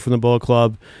Cole from the Bullet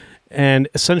Club and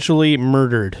essentially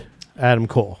murdered Adam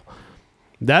Cole.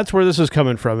 That's where this is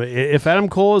coming from. If Adam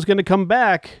Cole is going to come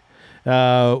back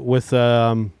with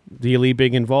the Elite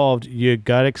being involved, you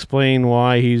got to explain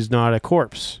why he's not a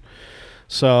corpse.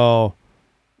 So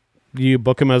you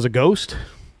book him as a ghost?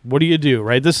 What do you do,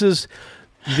 right? This is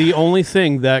the only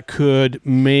thing that could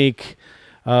make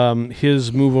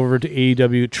his move over to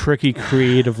AEW tricky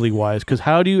creatively wise, because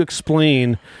how do you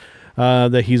explain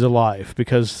that he's alive?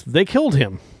 Because they killed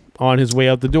him on his way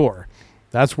out the door.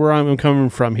 That's where I'm coming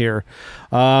from here.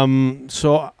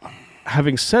 So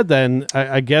having said that,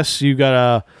 I guess you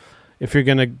gotta, if you're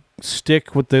gonna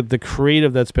stick with the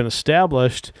creative that's been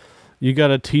established, you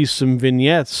gotta tease some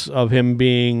vignettes of him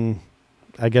being,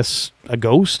 I guess, a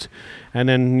ghost, and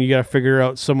then you gotta figure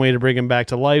out some way to bring him back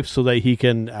to life so that he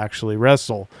can actually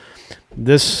wrestle.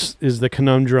 This is the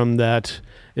conundrum that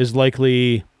is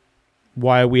likely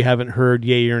why we haven't heard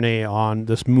yay or nay on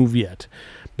this move yet,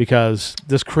 because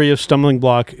this creative stumbling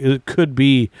block, it could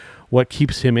be what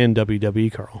keeps him in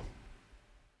WWE, Carl.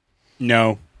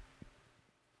 No.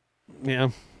 Yeah,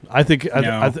 I think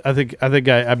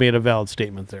I made a valid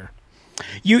statement there.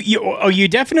 You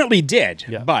definitely did.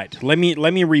 Yeah. But let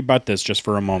me rebut this just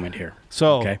for a moment here.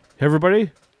 So, okay,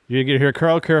 everybody, you're gonna hear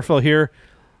Carl Careful here.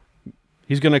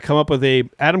 He's gonna come up with a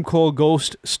Adam Cole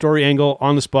ghost story angle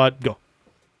on the spot. Go.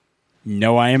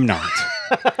 No, I am not.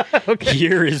 Okay.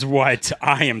 Here is what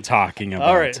I am talking about.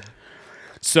 All right.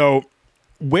 So,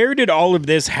 where did all of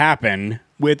this happen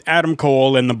with Adam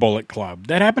Cole and the Bullet Club?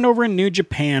 That happened over in New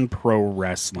Japan Pro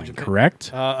Wrestling,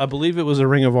 correct? I believe it was a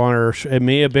Ring of Honor. It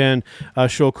may have been a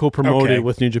show co-promoted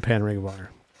with New Japan Ring of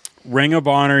Honor. Ring of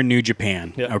Honor, New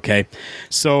Japan. Yep. Okay.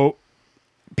 So,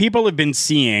 people have been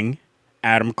seeing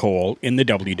Adam Cole in the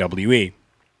WWE.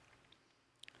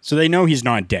 So they know he's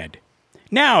not dead.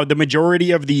 Now, the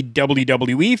majority of the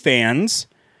WWE fans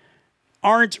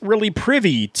aren't really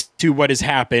privy to what has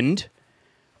happened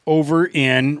over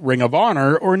in Ring of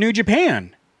Honor or New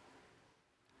Japan.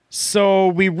 So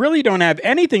we really don't have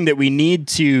anything that we need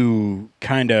to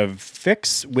kind of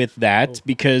fix with that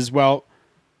because, well,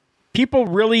 people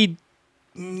really,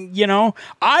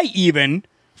 I even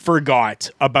forgot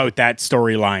about that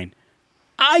storyline.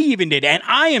 I even did. And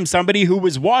I am somebody who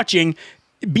was watching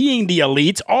being the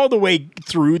Elite all the way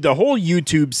through the whole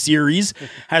YouTube series,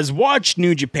 has watched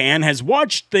New Japan, has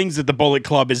watched things that the Bullet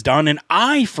Club has done, and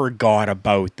I forgot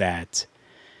about that.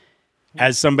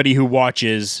 As somebody who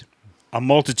watches a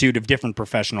multitude of different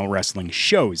professional wrestling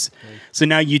shows. So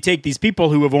now you take these people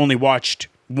who have only watched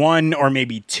one or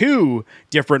maybe two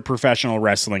different professional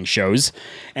wrestling shows,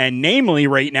 and namely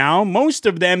right now, most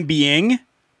of them being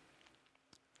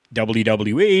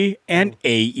WWE and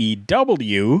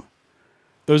AEW.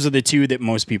 Those are the two that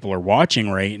most people are watching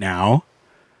right now.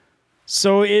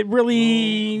 So it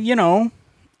really,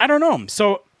 I don't know.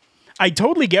 So I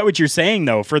totally get what you're saying,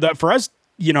 though. For us,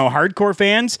 hardcore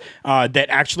fans that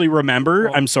actually remember,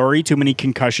 I'm sorry, too many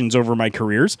concussions over my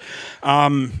careers.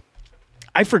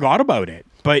 I forgot about it.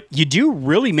 But you do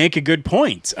really make a good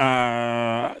point.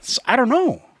 I don't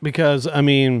know. Because,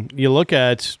 you look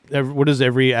at what does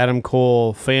every Adam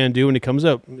Cole fan do when it comes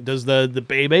up? Does the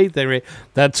baby thing, right?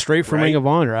 That's straight from Ring of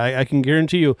Honor. I can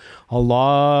guarantee you a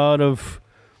lot of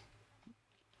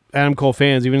Adam Cole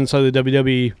fans, even inside the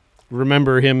WWE,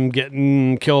 remember him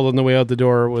getting killed on the way out the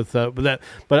door with that.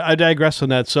 But I digress on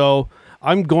that. So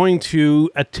I'm going to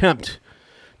attempt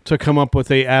to come up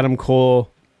with a Adam Cole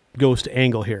ghost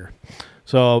angle here.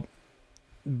 So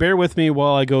bear with me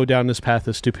while I go down this path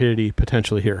of stupidity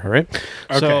potentially here, all right?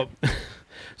 Okay.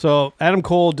 So Adam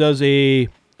Cole does a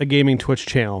gaming Twitch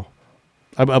channel.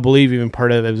 I believe even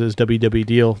part of it is his WWE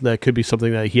deal. That could be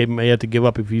something that he may have to give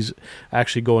up if he's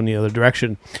actually going the other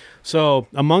direction. So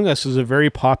Among Us is a very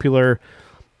popular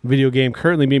video game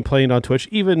currently being played on Twitch,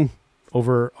 even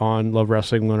over on Love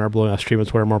Wrestling when our Blowing Out stream.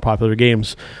 It's one of our more popular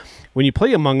games. When you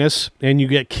play Among Us and you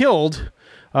get killed,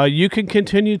 you can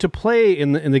continue to play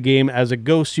in the game as a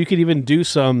ghost. You can even do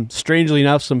some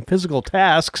physical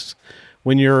tasks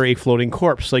when you're a floating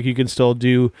corpse. Like you can still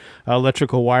do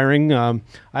electrical wiring.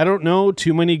 I don't know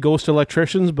too many ghost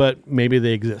electricians, but maybe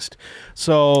they exist.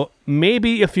 So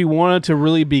maybe if you wanted to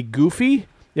really be goofy,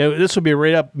 this would be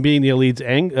right up being the Elite's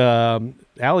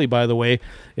alley, by the way,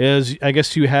 is I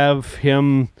guess you have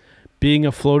him being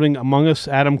a floating Among Us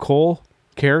Adam Cole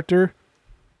character,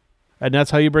 and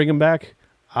that's how you bring him back.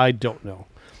 I don't know.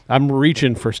 I'm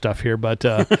reaching for stuff here, but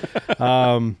that's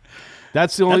the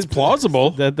only. That's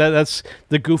plausible. That's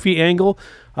the goofy angle.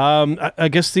 I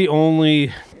guess the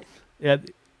only, like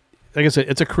I said,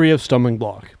 it's a creative stumbling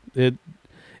block.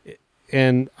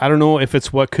 And I don't know if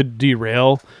it's what could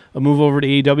derail a move over to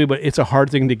AEW, but it's a hard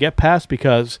thing to get past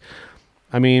because,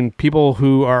 people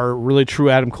who are really true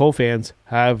Adam Cole fans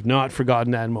have not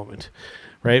forgotten that moment,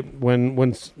 right?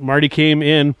 When Marty came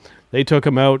in, they took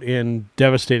him out in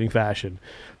devastating fashion.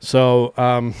 So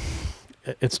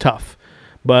it's tough.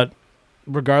 But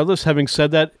regardless, having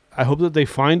said that, I hope that they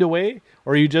find a way,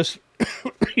 or you just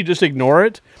ignore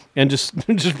it and just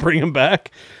bring him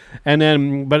back. And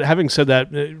then, but having said that,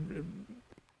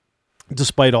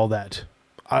 despite all that,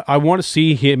 I want to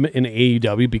see him in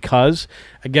AEW because,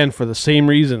 again, for the same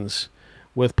reasons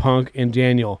with Punk and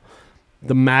Daniel,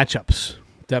 the matchups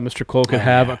that Mr. Cole could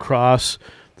have across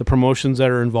the promotions that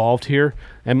are involved here,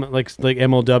 and like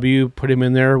MLW, put him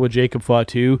in there with Jacob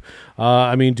Fatu.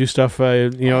 Do stuff.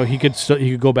 He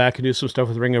could go back and do some stuff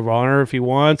with Ring of Honor if he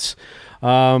wants.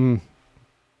 And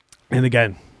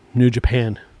again, New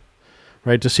Japan,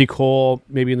 right? To see Cole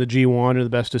maybe in the G1 or the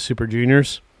Best of Super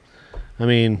Juniors.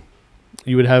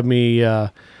 You would have me.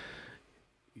 I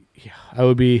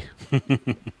would be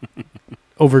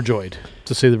overjoyed,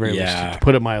 to say the very least. To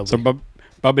put it mildly. So,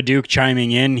 Bubba Duke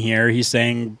chiming in here. He's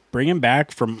saying, bring him back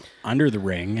from under the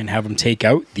ring and have him take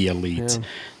out the Elite. Yeah.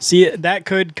 See, that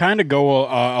could kind of go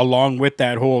along with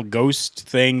that whole ghost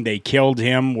thing. They killed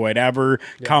him, whatever,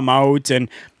 come out. And,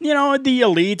 the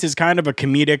Elite is kind of a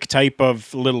comedic type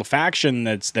of little faction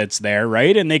that's there,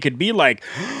 right? And they could be like,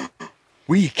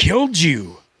 we killed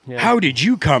you. Yeah. How did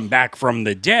you come back from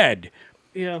the dead?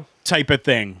 Yeah. Type of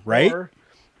thing, right? Or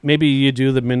maybe you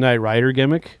do the Midnight Rider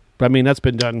gimmick. But, that's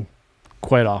been done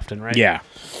quite often, right? Yeah.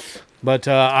 But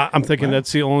I'm thinking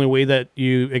that's the only way that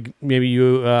you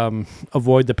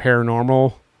avoid the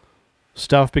paranormal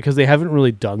stuff, because they haven't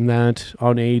really done that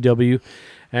on AEW.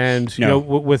 And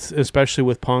especially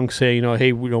with Punk saying,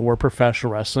 hey, we're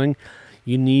professional wrestling,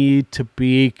 you need to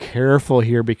be careful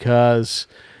here because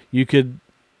you could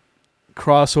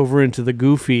cross over into the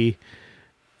goofy,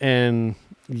 and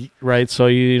right. So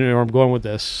you know where I'm going with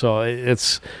this. So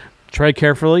it's. Try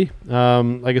carefully.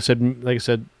 Like I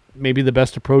said, maybe the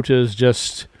best approach is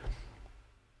just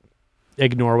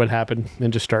ignore what happened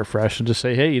and just start fresh and just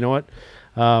say, hey, you know what?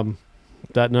 None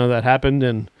of that happened,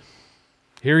 and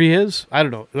here he is. I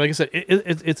don't know. Like I said,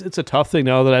 it's a tough thing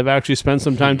now that I've actually spent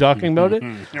some time talking about it.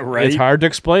 Right. It's hard to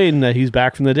explain that he's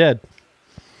back from the dead.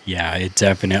 Yeah, it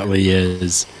definitely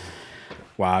is.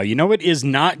 Wow, you know what is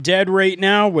not dead right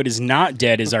now? What is not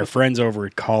dead is our friends over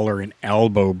at Collar and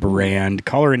Elbow brand.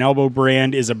 Collar and Elbow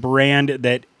brand is a brand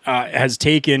that has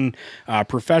taken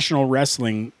professional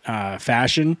wrestling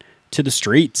fashion to the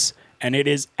streets, and it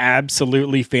is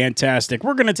absolutely fantastic.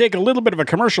 We're going to take a little bit of a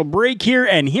commercial break here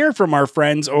and hear from our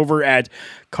friends over at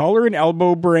Collar and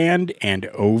Elbow brand and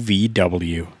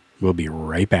OVW. We'll be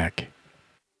right back.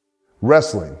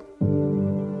 Wrestling.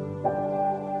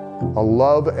 A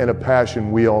love and a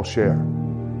passion we all share.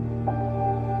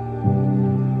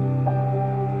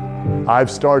 I've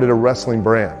started a wrestling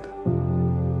brand.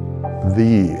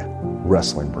 The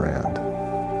wrestling brand.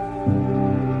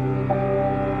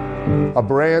 A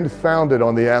brand founded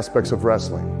on the aspects of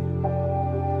wrestling.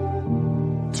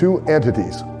 Two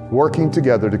entities working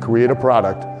together to create a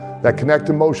product that connect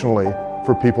emotionally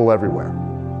for people everywhere.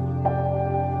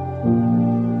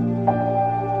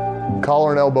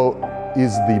 Collar and Elbow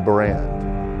is the brand.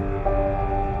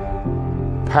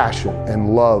 Passion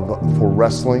and love for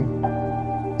wrestling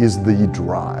is the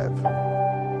drive.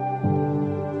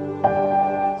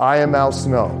 I am Al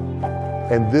Snow,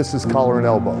 and this is Collar and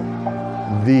Elbow,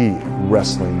 the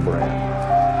wrestling brand.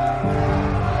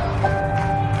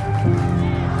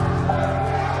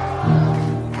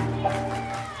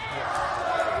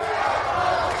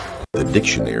 The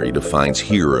dictionary defines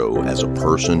hero as a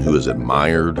person who is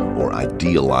admired or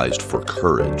idealized for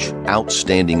courage,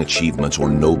 outstanding achievements, or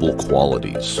noble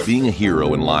qualities. Being a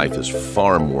hero in life is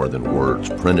far more than words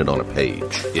printed on a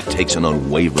page. It takes an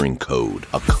unwavering code,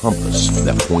 a compass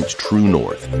that points true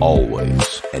north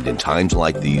always. And in times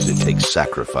like these, it takes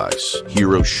sacrifice.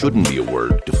 Hero shouldn't be a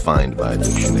word defined by a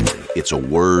dictionary. It's a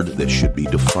word that should be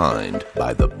defined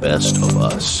by the best of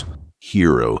us.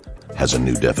 Hero has a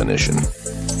new definition.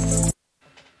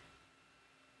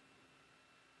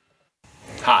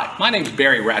 Hi, my name's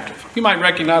Barry Radcliffe. You might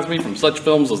recognize me from such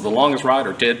films as The Longest Ride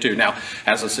or Ted 2. Now,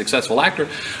 as a successful actor,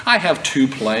 I have 2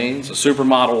 planes, a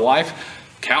supermodel wife,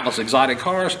 countless exotic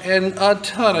cars, and a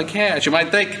ton of cash. You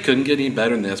might think it couldn't get any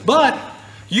better than this, but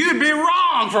you'd be wrong.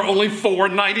 For only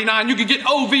 $4.99, you can get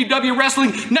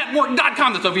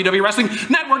OVWWrestlingNetwork.com. That's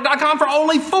OVWWrestlingNetwork.com for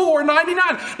only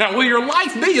 $4.99. Now, will your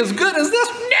life be as good as this?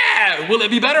 No. Will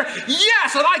it be better?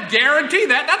 Yes, and I guarantee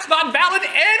that. That's not valid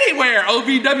anywhere.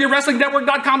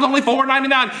 OVWWrestlingNetwork.com is only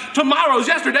 $4.99. Tomorrow's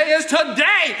yesterday is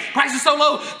today. Prices so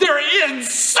low, they're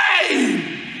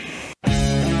insane.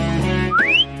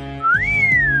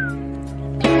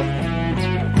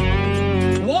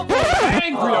 What?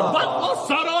 Bang for your butt? Well,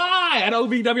 so do I. At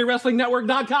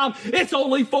OVWWrestlingNetwork.com, it's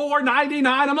only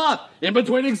 $4.99 a month. In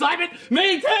between excitement,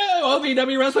 me too.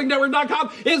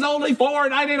 OVWWrestlingNetwork.com is only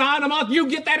 $4.99 a month. You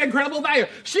get that incredible value.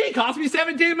 She cost me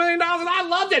 $17 million, and I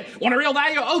loved it. Want a real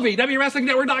value?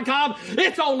 OVWWrestlingNetwork.com.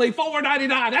 It's only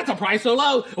 $4.99. That's a price so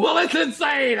low. Well, it's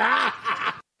insane.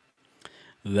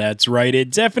 That's right. It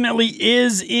definitely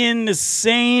is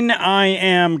insane. I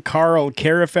am Carl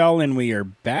Carafel, and we are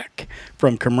back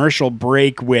from commercial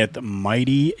break with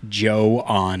Mighty Joe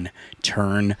on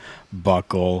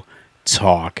Turnbuckle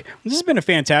Talk. This has been a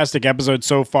fantastic episode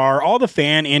so far. All the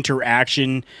fan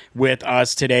interaction with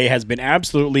us today has been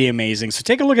absolutely amazing. So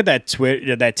take a look at that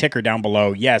that ticker down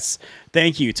below. Yes,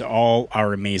 thank you to all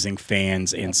our amazing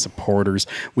fans and supporters.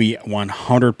 We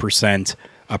 100%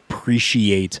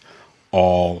 appreciate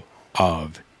all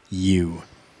of you.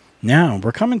 Now,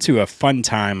 we're coming to a fun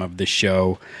time of the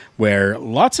show where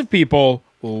lots of people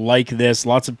like this,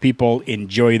 lots of people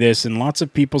enjoy this, and lots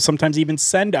of people sometimes even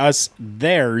send us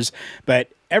theirs. But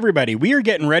everybody, we are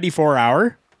getting ready for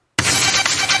our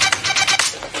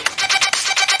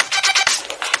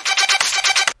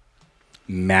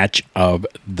match of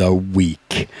the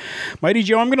week. Mighty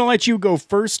Joe, I'm going to let you go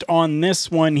first on this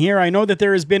one here. I know that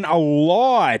there has been a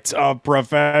lot of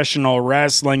professional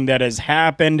wrestling that has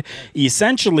happened,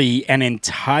 essentially an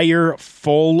entire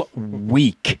full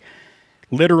week.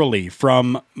 Literally,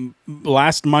 from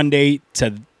last Monday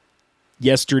to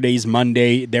yesterday's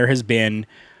Monday, there has been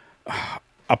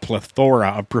a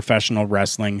plethora of professional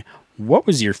wrestling. What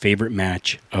was your favorite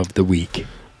match of the week?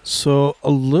 So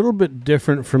a little bit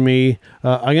different for me.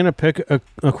 I'm going to pick a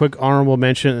quick honorable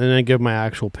mention and then give my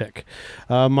actual pick.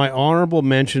 My honorable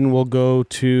mention will go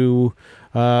to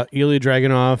Ilya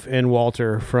Dragunov and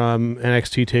Walter from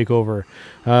NXT TakeOver.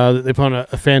 They put on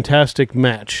a fantastic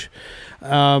match.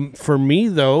 For me,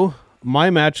 though,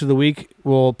 my match of the week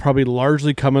will probably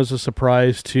largely come as a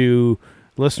surprise to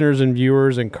listeners and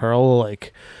viewers and Carl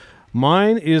alike.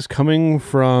 Mine is coming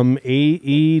from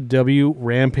AEW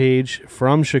Rampage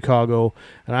from Chicago,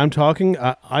 and I'm talking,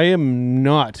 I am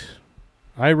not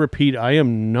a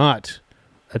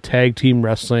tag team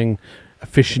wrestling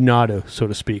aficionado, so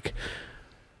to speak.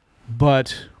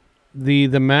 But the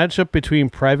matchup between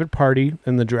Private Party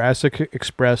and the Jurassic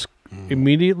Express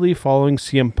immediately following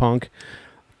CM Punk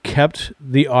kept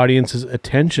the audience's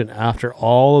attention after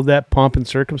all of that pomp and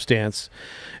circumstance,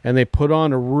 and they put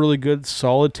on a really good,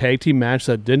 solid tag team match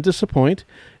that didn't disappoint,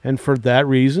 and for that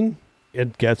reason,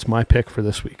 it gets my pick for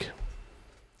this week.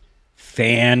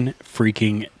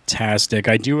 Fan-freaking-tastic.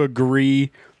 I do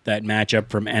agree that matchup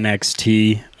from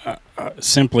NXT,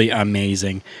 simply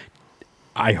amazing.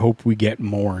 I hope we get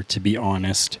more, to be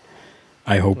honest.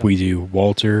 I hope we do.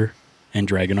 Walter and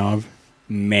Dragunov,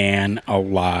 man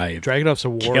alive. Dragunov's a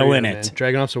warrior, killing man. it.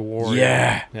 Dragunov's a warrior.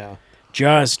 Yeah.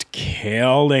 Just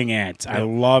killing it. I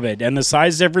love it. And the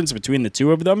size difference between the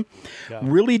two of them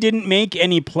really didn't make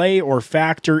any play or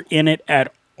factor in it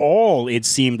at all, it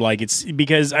seemed like. It's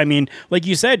because, I mean, like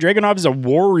you said, Dragunov is a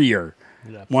warrior.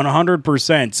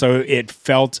 100%. So it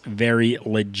felt very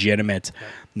legitimate.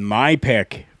 My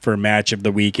pick for match of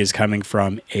the week is coming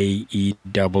from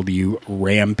AEW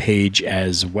Rampage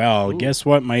as well. Ooh. Guess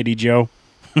what, Mighty Joe?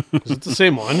 Is it the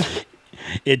same one?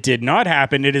 It did not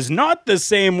happen. It is not the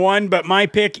same one, but my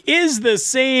pick is the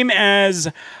same as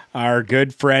our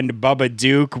good friend Bubba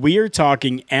Duke. We are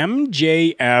talking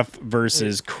MJF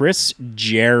versus Chris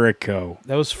Jericho.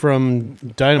 That was from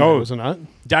Dynamite, was it not?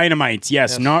 Dynamite,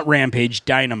 yes. Not Rampage,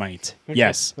 Dynamite. Okay.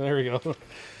 Yes. There we go.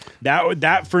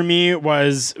 That for me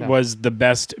was the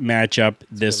best matchup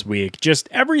this week. Just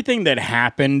everything that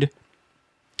happened,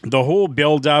 the whole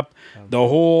build-up, the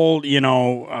whole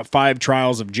 5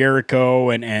 trials of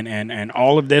Jericho, and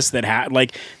all of this that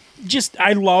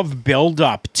I love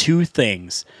build-up to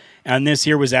things, and this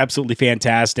here was absolutely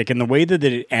fantastic. And the way that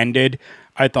it ended,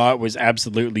 I thought was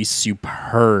absolutely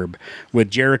superb,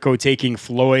 with Jericho taking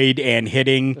Floyd and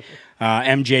hitting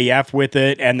MJF with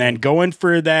it, and then going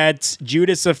for that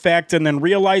Judas effect, and then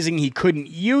realizing he couldn't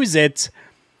use it,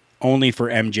 only for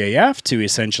MJF to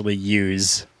essentially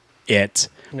use it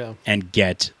and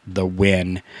get the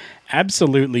win.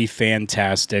 Absolutely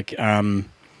fantastic.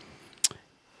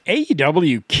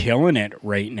 AEW killing it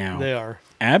right now. They are.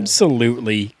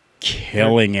 Absolutely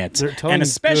killing it. And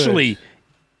especially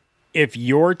if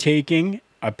you're taking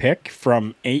a pick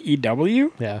from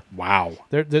AEW. Wow.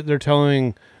 They're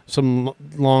telling some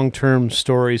long-term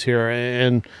stories here,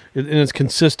 and it's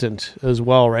consistent as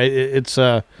well, right?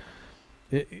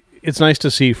 It's nice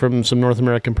to see from some North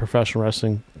American professional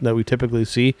wrestling that we typically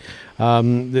see.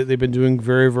 They've been doing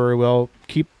very, very well.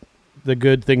 Keep the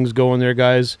good things going there,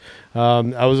 guys.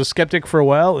 I was a skeptic for a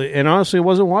while, and honestly, I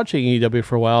wasn't watching AEW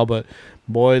for a while, but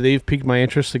boy, they've piqued my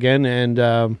interest again, and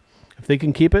if they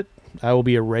can keep it, I will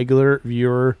be a regular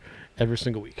viewer every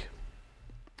single week.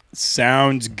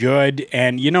 Sounds good.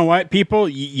 And you know what, people?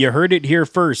 You heard it here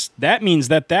first. That means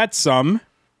that's some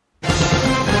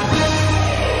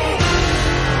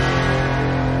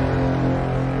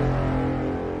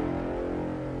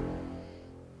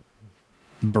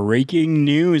breaking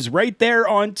news right there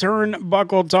on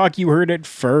Turnbuckle Talk. You heard it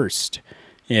first.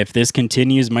 If this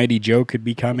continues, Mighty Joe could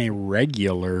become a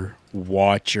regular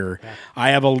watcher.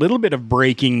 I have a little bit of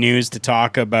breaking news to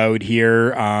talk about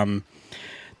here.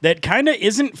 That kind of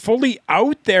isn't fully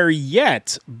out there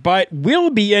yet, but will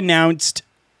be announced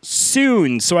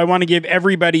soon. So I want to give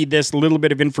everybody this little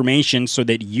bit of information so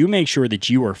that you make sure that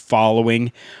you are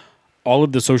following all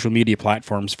of the social media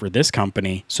platforms for this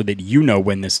company so that you know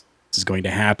when this is going to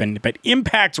happen. But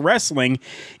Impact Wrestling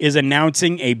is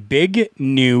announcing a big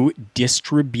new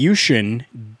distribution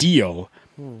deal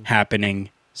happening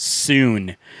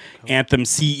soon. Anthem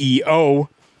CEO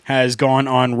has gone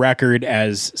on record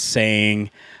as saying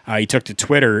he took to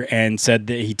Twitter and said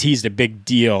that he teased a big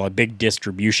deal, a big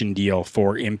distribution deal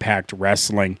for Impact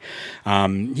Wrestling.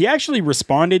 He actually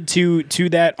responded to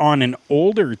that on an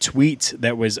older tweet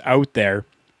that was out there.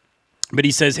 But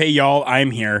he says, hey, y'all,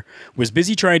 I'm here. Was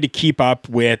busy trying to keep up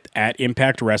with at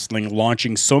Impact Wrestling,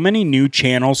 launching so many new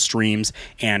channel streams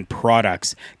and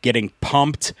products. Getting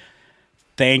pumped.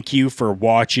 Thank you for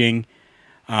watching.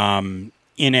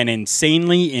 In an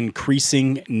insanely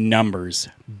increasing numbers.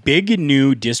 Big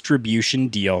new distribution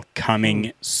deal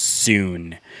coming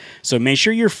soon. So make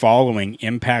sure you're following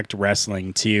Impact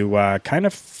Wrestling to kind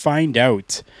of find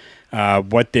out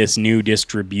what this new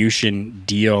distribution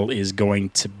deal is going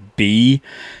to be.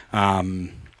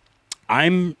 I'm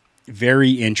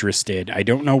very interested. I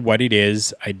don't know what it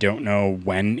is. I don't know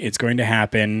when it's going to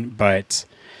happen, but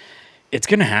it's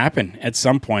going to happen at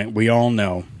some point. We all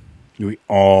know. We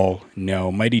all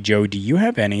know. Mighty Joe, do you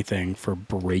have anything for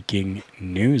breaking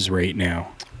news right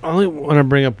now? I only want to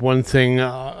bring up one thing.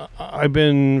 I've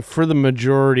been, for the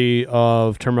majority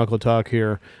of Turnbuckle Talk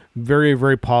here, very,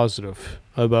 very positive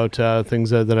about things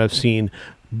that I've seen.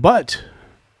 But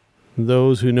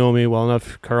those who know me well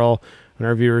enough, Carl, and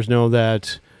our viewers know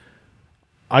that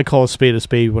I call a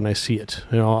spade when I see it.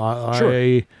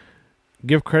 I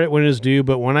give credit when it is due,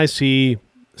 but when I see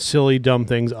silly, dumb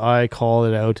things, I call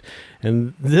it out.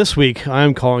 And this week,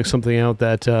 I'm calling something out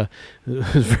that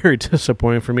is very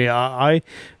disappointing for me. I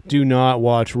do not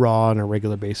watch Raw on a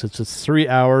regular basis. It's 3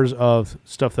 hours of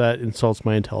stuff that insults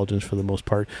my intelligence for the most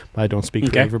part, but I don't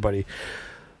speak for everybody.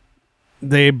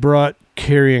 They brought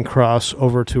Karrion Kross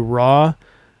over to Raw,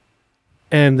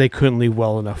 and they couldn't leave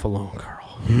well enough alone,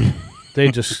 Carl. They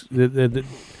just...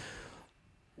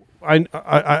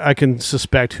 I can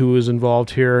suspect who is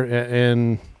involved here,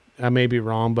 and I may be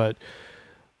wrong, but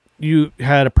you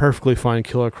had a perfectly fine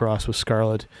Killer Cross with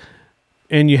Scarlett,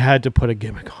 and you had to put a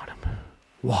gimmick on him.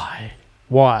 Why?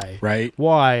 Right.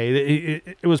 Why?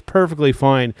 It was perfectly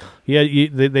fine.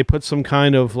 They put some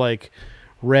kind of like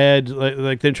red,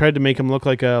 like they tried to make him look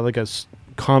like a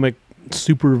comic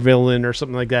super villain or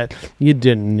something like that. You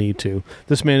didn't need to.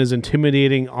 This man is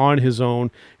intimidating on his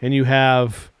own, and you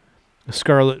have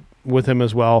Scarlett with him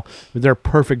as well. They're a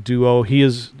perfect duo. He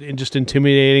is just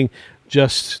intimidating,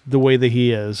 just the way that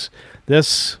he is.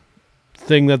 This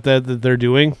thing that they're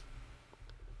doing,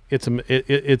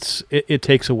 it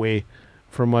takes away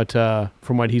from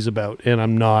what he's about, and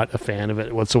I'm not a fan of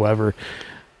it whatsoever.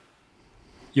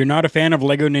 You're not a fan of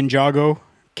Lego Ninjago,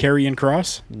 Karrion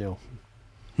Kross? No.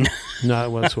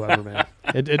 Not whatsoever, man.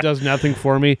 It does nothing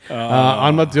for me.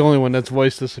 I'm not the only one that's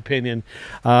voiced this opinion.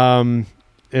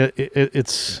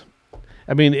 It's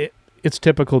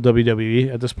typical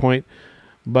WWE at this point,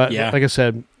 but like I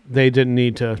said, they didn't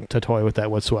need to toy with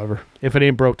that whatsoever. If it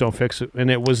ain't broke, don't fix it,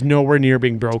 and it was nowhere near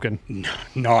being broken. No,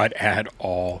 not at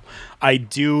all. I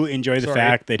do enjoy the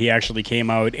fact that he actually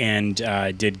came out and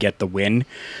did get the win.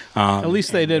 At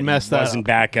least they didn't mess that up. Wasn't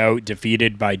back out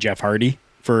defeated by Jeff Hardy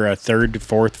for a third,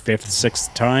 fourth, fifth,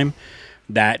 sixth time.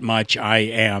 That much I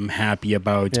am happy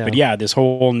about. Yeah. But this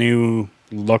whole new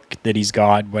look that he's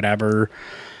got, whatever.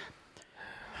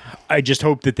 I just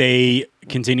hope that they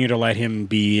continue to let him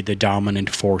be the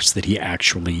dominant force that he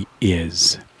actually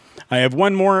is. I have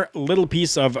one more little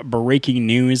piece of breaking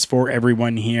news for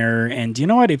everyone here. And you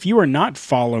know what? If you are not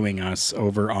following us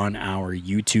over on our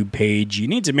YouTube page, you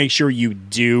need to make sure you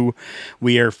do.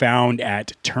 We are found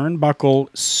at Turnbuckle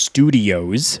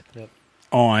Studios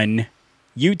on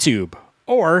YouTube.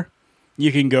 Or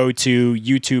you can go to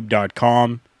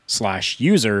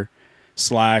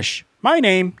youtube.com/user/my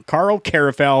name, Carl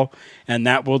Carafel, and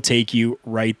that will take you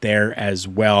right there as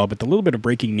well. But the little bit of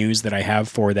breaking news that I have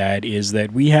for that is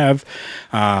that we have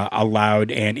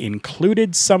allowed and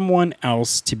included someone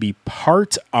else to be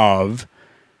part of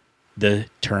the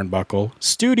Turnbuckle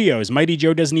Studios. Mighty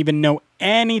Joe doesn't even know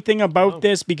anything about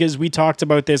this because we talked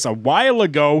about this a while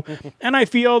ago, and I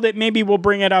feel that maybe we'll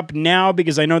bring it up now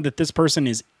because I know that this person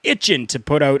is itching to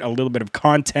put out a little bit of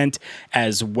content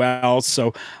as well.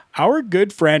 So our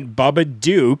good friend Bubba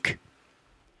Duke,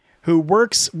 who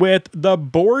works with the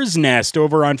Boar's Nest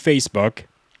over on Facebook,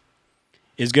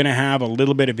 is going to have a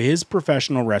little bit of his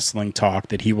professional wrestling talk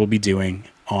that he will be doing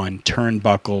on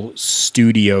Turnbuckle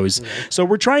Studios. So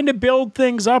we're trying to build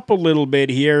things up a little bit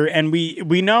here, and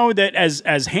we know that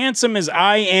as handsome as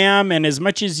I am, and as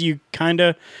much as you kind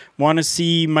of want to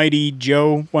see Mighty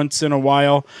Joe once in a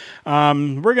while,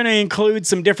 we're going to include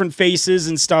some different faces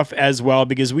and stuff as well,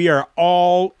 because we are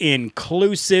all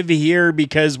inclusive here,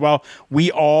 because, well,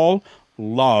 we all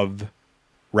love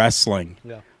wrestling.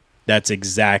 Yeah. That's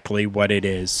exactly what it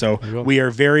is. So we are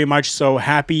very much so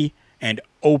happy and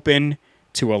open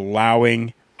to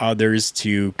allowing others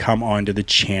to come onto the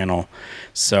channel.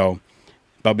 So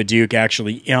Bubba Duke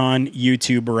actually on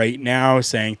YouTube right now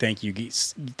saying thank you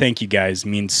guys,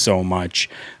 means so much.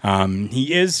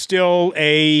 He is still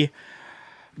a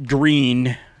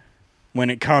green when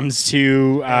it comes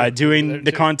to doing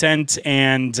the content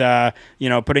and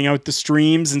putting out the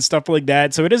streams and stuff like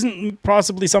that. So it isn't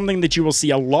possibly something that you will see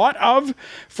a lot of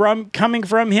coming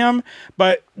from him,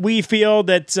 but we feel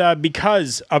that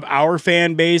because of our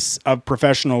fan base of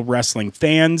professional wrestling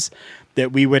fans,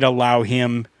 that we would allow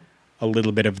him a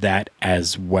little bit of that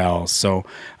as well. So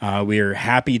we are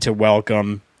happy to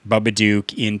welcome Bubba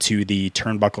Duke into the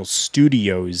Turnbuckle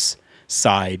Studios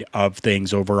side of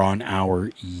things over on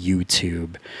our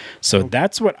YouTube. So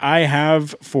that's what I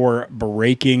have for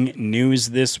breaking news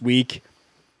this week.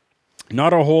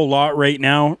 Not a whole lot right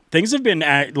now. Things have been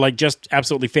just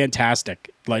absolutely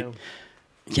fantastic. I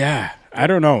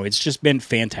don't know. It's just been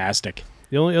fantastic.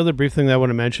 The only other brief thing that I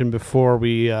want to mention before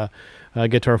we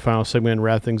get to our final segment and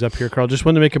wrap things up here, Carl, just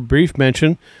wanted to make a brief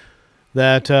mention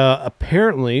that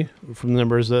apparently, from the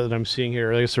numbers that I'm seeing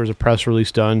here, I guess there was a press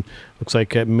release done. Looks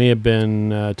like it may have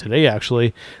been today,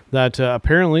 actually, that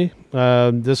apparently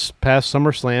this past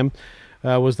SummerSlam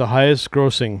was the highest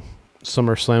grossing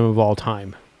SummerSlam of all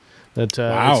time. That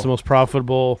Wow. It's the most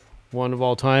profitable one of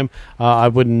all time. I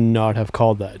would not have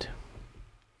called that.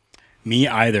 Me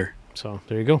either. So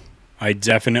there you go. I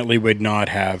definitely would not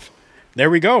have. There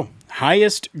we go.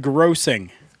 Highest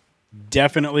grossing.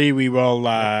 Definitely we will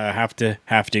have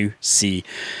to see.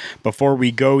 Before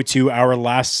we go to our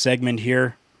last segment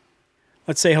here,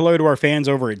 let's say hello to our fans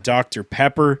over at Dr.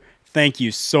 Pepper. Thank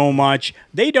you so much.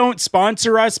 They don't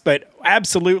sponsor us, but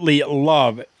absolutely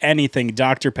love anything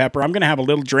Dr. Pepper. I'm going to have a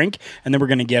little drink, and then we're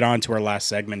going to get on to our last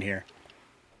segment here.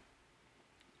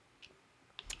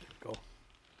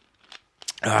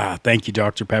 Thank you,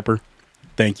 Dr. Pepper.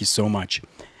 Thank you so much.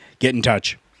 Get in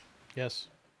touch. Yes.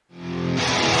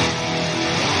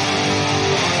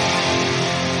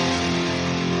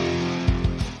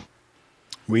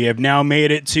 We have now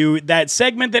made it to that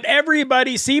segment that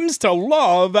everybody seems to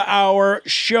love, our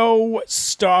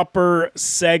showstopper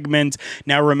segment.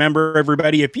 Now, remember,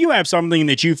 everybody, if you have something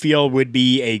that you feel would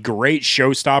be a great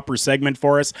showstopper segment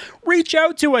for us, reach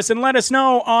out to us and let us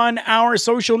know on our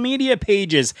social media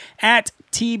pages at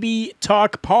TB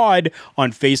Talk Pod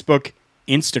on Facebook,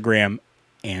 Instagram,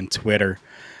 and Twitter.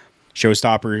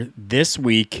 Showstopper this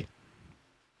week,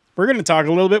 we're going to talk a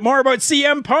little bit more about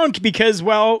CM Punk because,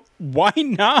 well, why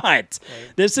not? Right.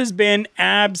 This has been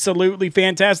absolutely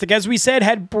fantastic. As we said,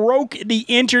 had broke the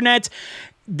internet.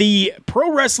 The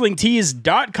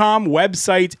ProWrestlingTees.com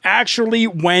website actually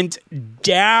went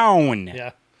down.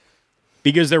 Yeah.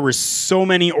 Because there were so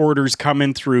many orders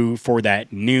coming through for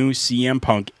that new CM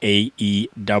Punk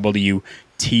AEW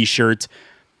t-shirt.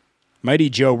 Mighty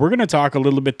Joe, we're going to talk a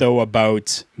little bit, though,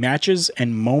 about matches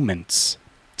and moments.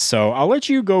 So I'll let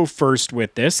you go first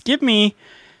with this. Give me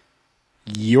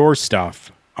your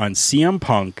stuff on CM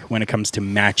Punk when it comes to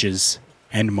matches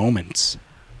and moments.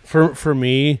 For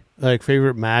me, like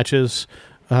favorite matches,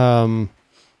 I'll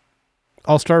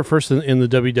start first in the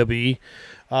WWE.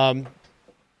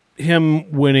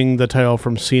 Him winning the title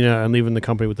from Cena and leaving the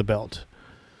company with the belt.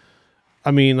 I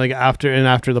mean, like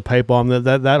after the pipe bomb,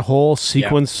 that whole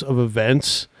sequence of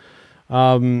events.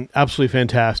 Absolutely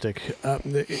fantastic.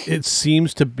 It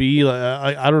seems to be,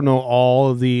 I don't know all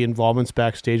of the involvements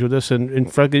backstage with this,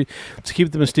 and frankly, to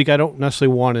keep the mystique, I don't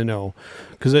necessarily want to know,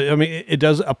 because it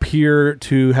does appear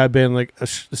to have been like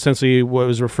essentially what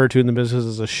was referred to in the business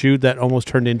as a shoot that almost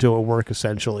turned into a work,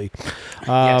 essentially,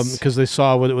 because they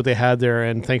saw what they had there,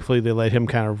 and thankfully they let him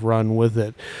kind of run with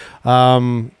it.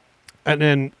 And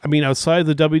then, I mean, outside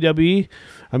the WWE,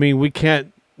 I mean, we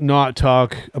can't not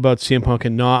talk about CM Punk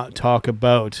and not talk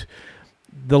about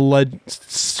the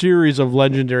series of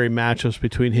legendary matchups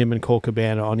between him and Cole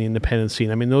Cabana on the independent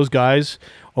scene. I mean, those guys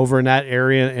over in that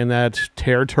area and that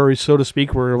territory, so to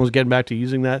speak, we're almost getting back to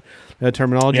using that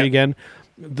terminology again.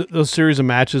 Those series of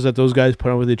matches that those guys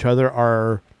put on with each other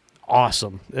are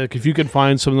awesome. Like, if you can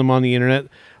find some of them on the internet,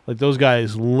 like, those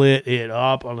guys lit it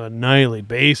up on a nightly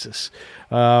basis.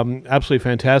 Absolutely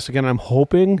fantastic. And I'm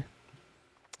hoping,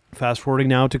 fast forwarding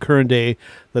now to current day,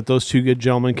 that those two good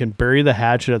gentlemen can bury the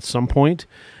hatchet at some point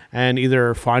and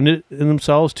either find it in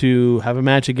themselves to have a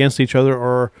match against each other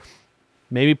or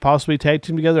maybe possibly tag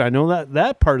team together. I know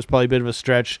that part is probably a bit of a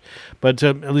stretch, but to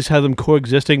at least have them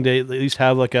coexisting, to at least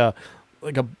have like an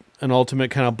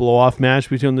ultimate kind of blow off match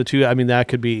between the two. I mean, that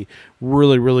could be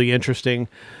really, really interesting.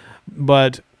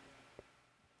 But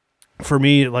for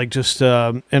me, like, just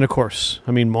and of course,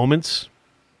 I mean, moments.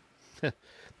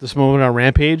 This moment on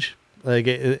Rampage, like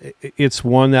it's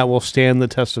one that will stand the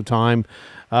test of time.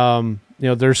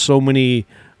 There's so many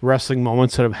wrestling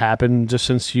moments that have happened just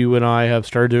since you and I have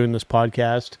started doing this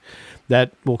podcast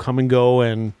that will come and go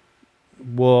and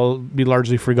will be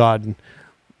largely forgotten.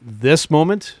 This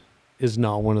moment is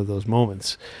not one of those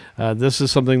moments. This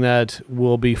is something that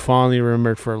will be fondly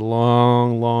remembered for a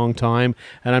long, long time.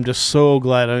 And I'm just so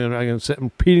glad. I'm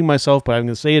repeating myself, but I'm going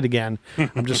to say it again.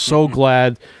 I'm just so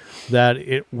glad that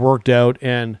it worked out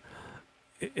and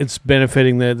it's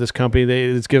benefiting this company.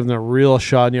 It's given them a real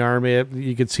shot in the arm.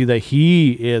 You can see that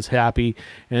he is happy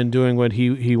and doing what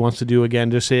he wants to do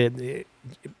again. Just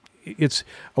it's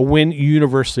a win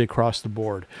universally across the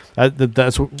board.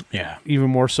 That's even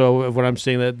more so of what I'm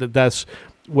saying. That's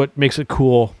what makes it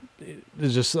cool.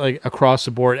 It's just like across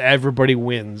the board, everybody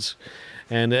wins.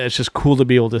 And it's just cool to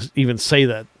be able to even say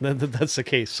that that's the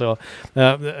case. So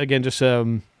again, just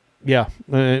the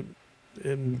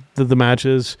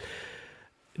matches.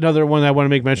 Another one I want to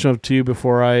make mention of too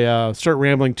before I start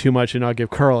rambling too much and not give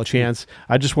Carl a chance.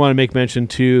 I just want to make mention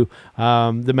to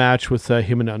the match with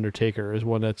him and Undertaker is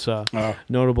one that's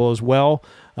notable as well,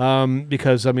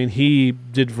 because I mean he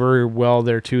did very well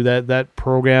there too. That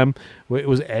program, it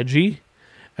was edgy,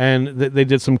 and they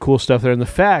did some cool stuff there. And the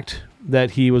fact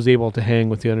that he was able to hang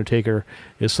with the Undertaker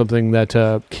is something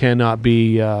that cannot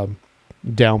be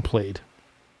downplayed.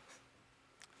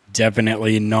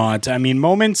 Definitely not. I mean,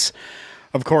 moments.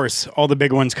 Of course, all the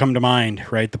big ones come to mind,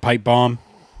 right? The pipe bomb,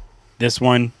 this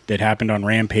one that happened on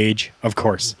Rampage, of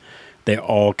course, they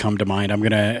all come to mind. I'm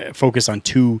going to focus on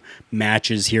 2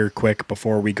 matches here quick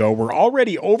before we go. We're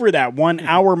already over that 1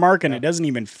 hour mark, and it doesn't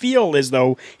even feel as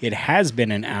though it has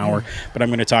been an hour, but I'm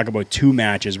going to talk about 2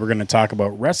 matches. We're going to talk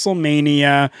about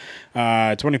WrestleMania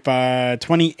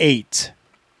 28.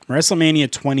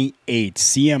 WrestleMania 28,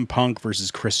 CM Punk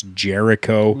versus Chris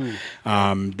Jericho.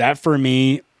 That for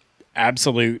me,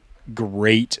 absolute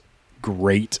great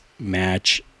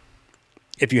match.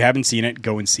 If you haven't seen it,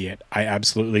 go and see it. I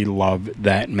absolutely love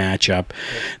that matchup.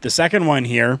 The second one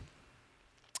here,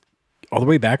 all the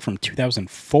way back from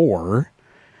 2004,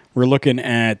 we're looking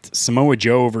at Samoa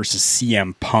Joe versus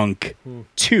CM Punk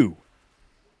 2.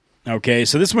 Okay,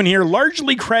 so this one here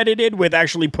largely credited with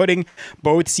actually putting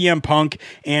both CM Punk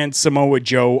and Samoa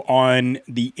Joe on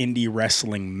the indie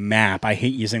wrestling map. I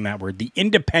hate using that word. The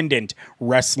independent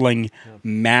wrestling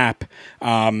map.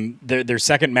 Their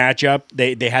second matchup,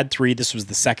 they had 3. This was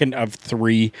the second of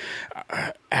 3.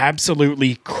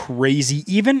 Absolutely crazy.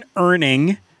 Even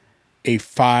earning a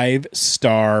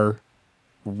 5-star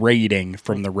rating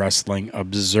from the Wrestling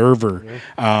Observer.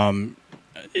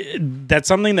 That's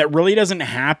something that really doesn't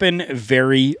happen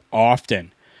very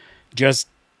often. Just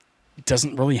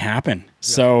doesn't really happen. Yeah.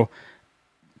 So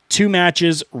 2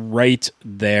 matches right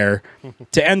there.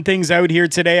 To end things out here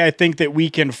today, I think that we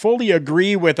can fully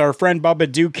agree with our friend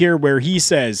Bubba Duke here where he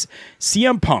says,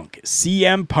 CM Punk,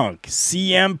 CM Punk,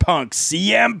 CM Punk,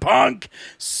 CM Punk.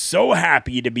 So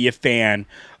happy to be a fan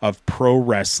of pro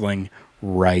wrestling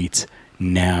right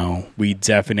now. We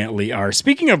definitely are.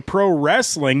 Speaking of pro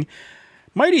wrestling,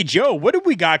 Mighty Joe, what have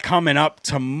we got coming up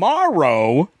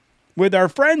tomorrow with our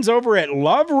friends over at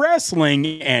Love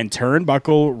Wrestling and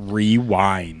Turnbuckle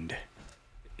Rewind?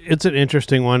 It's an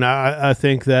interesting one. I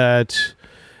think that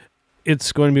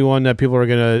it's going to be one that people are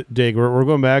going to dig. We're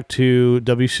going back to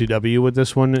WCW with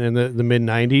this one in the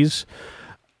mid-90s.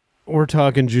 We're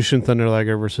talking Jushin Thunder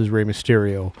Liger versus Rey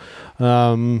Mysterio.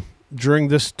 During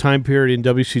this time period in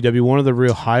WCW, one of the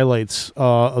real highlights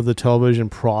of the television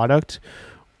product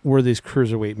were these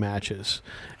cruiserweight matches.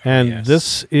 And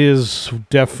this is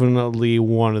definitely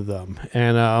one of them.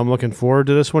 And I'm looking forward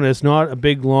to this one. It's not a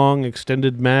big, long,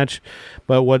 extended match,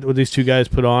 but what these 2 guys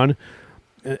put on,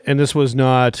 and this was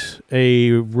not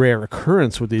a rare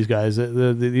occurrence with these guys.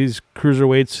 These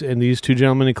cruiserweights and these 2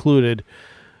 gentlemen included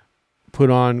put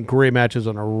on great matches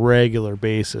on a regular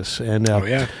basis. And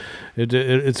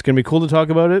it's going to be cool to talk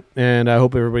about it, and I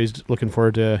hope everybody's looking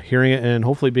forward to hearing it and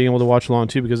hopefully being able to watch along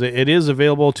too, because it is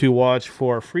available to watch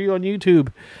for free on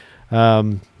YouTube.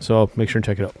 So make sure and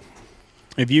check it out.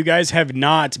 If you guys have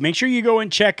not, make sure you go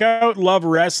and check out Love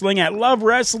Wrestling at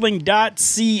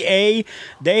lovewrestling.ca.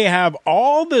 They have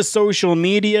all the social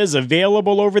medias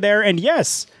available over there, and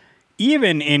yes,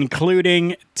 even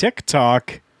including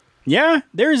TikTok. Yeah,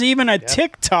 there's even a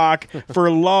TikTok for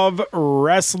Love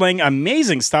Wrestling.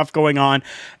 Amazing stuff going on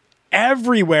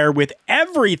everywhere with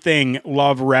everything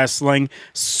Love Wrestling.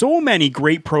 So many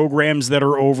great programs that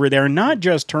are over there, not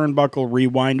just Turnbuckle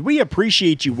Rewind. We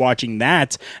appreciate you watching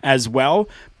that as well,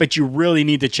 but you really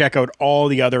need to check out all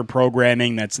the other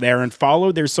programming that's there and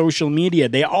follow their social media.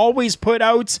 They always put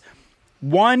out,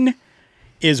 one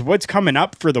is what's coming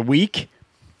up for the week.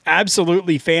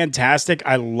 Absolutely fantastic.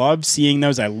 I love seeing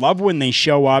those. I love when they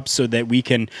show up so that we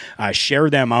can share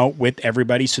them out with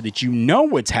everybody so that you know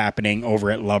what's happening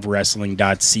over at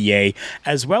lovewrestling.ca,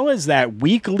 as well as that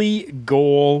weekly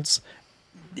goals.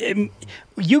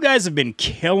 You guys have been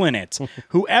killing it.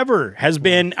 Whoever has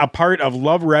been a part of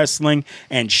Love Wrestling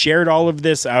and shared all of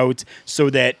this out so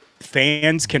that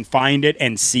fans can find it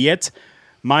and see it.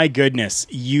 My goodness,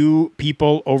 you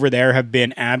people over there have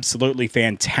been absolutely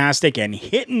fantastic and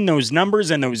hitting those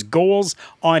numbers and those goals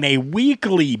on a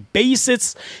weekly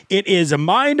basis. It is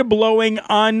mind-blowing,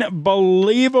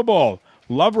 unbelievable.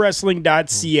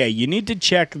 LoveWrestling.ca. You need to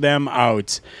check them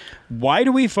out. Why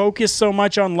do we focus so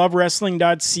much on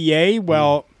LoveWrestling.ca?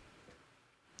 Well,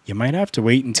 you might have to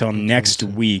wait until next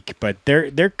week, but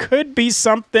there could be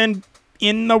something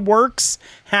in the works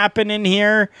happening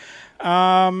here.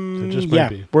 There just might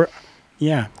be.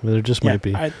 There just might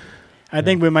be. I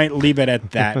think we might leave it at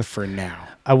that for now.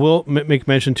 I will make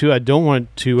mention, too, I don't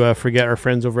want to forget our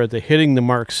friends over at the Hitting the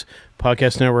Marks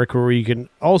podcast network, where you can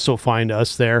also find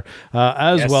us there,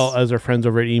 as well as our friends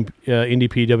over at Indie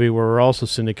PW, where we're also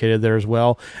syndicated there as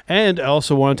well. And I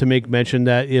also wanted to make mention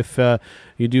that if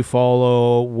you do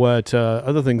follow what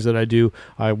other things that I do,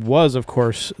 I was, of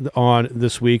course, on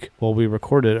this week, well, we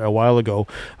recorded a while ago,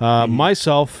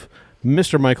 myself,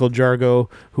 Mr. Michael Jargo,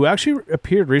 who actually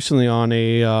appeared recently on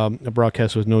a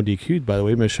broadcast with No DQ, by the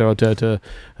way. Shout out to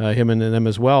him and them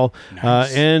as well.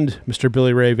 Nice. And Mr.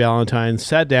 Billy Ray Valentine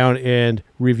sat down and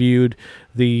reviewed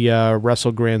the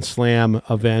Wrestle Grand Slam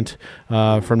event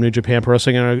from New Japan Pro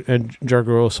Wrestling. And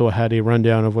Jargo also had a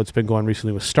rundown of what's been going on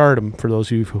recently with Stardom, for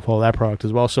those of you who follow that product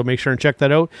as well. So make sure and check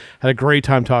that out. Had a great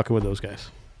time talking with those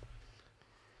guys.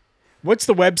 What's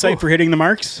the website for Hitting the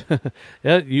Marks?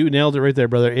 Yeah, you nailed it right there,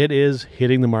 brother. It is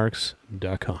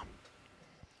hittingthemarks.com.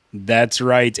 That's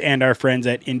right. And our friends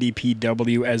at Indie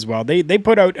PW as well. They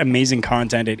put out amazing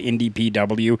content at Indie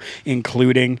PW,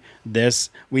 including this.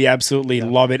 We absolutely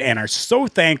love it and are so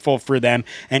thankful for them.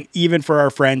 And even for our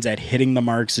friends at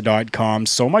hittingthemarks.com.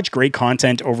 So much great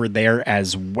content over there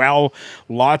as well.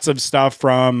 Lots of stuff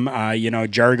from,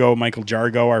 Jargo, Michael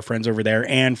Jargo, our friends over there,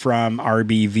 and from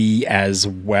RBV as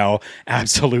well.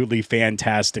 Absolutely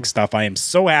fantastic stuff. I am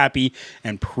so happy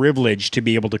and privileged to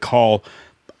be able to call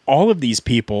all of these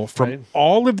people from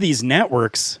all of these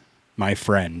networks, my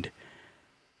friend.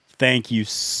 Thank you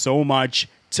so much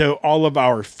to all of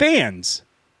our fans,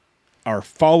 our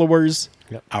followers,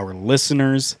 our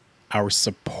listeners, our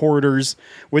supporters.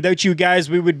 Without you guys,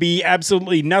 we would be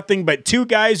absolutely nothing but two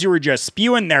guys who are just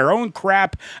spewing their own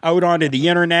crap out onto the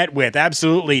internet with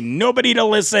absolutely nobody to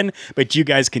listen, but you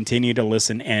guys continue to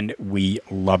listen, and we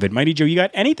love it. Mighty Joe, you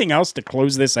got anything else to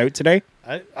close this out today?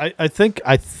 I think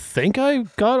I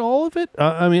got all of it.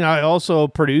 I also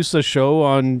produced a show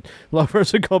on Love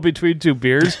Wrestling called Between Two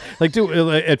Beers.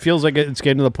 It feels like it's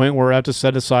getting to the point where I have to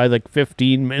set aside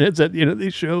 15 minutes at the end of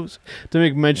these shows to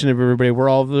make mention of everybody. We're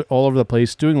all over the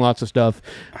place, doing lots of stuff,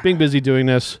 being busy doing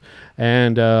this,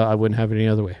 and I wouldn't have it any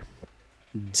other way.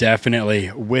 Definitely.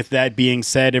 With that being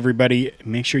said, everybody,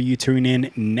 make sure you tune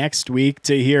in next week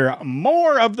to hear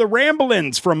more of the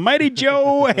ramblings from Mighty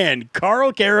Joe and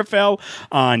Carl Carafel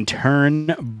on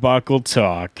Turnbuckle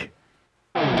Talk.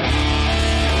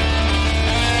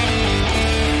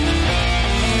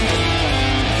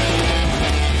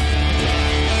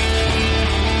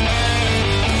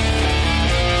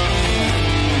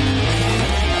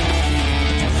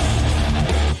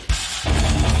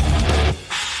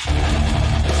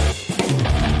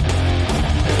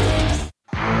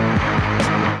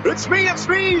 It's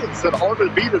me. It's an honor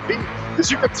to be the V. As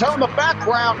you can tell in the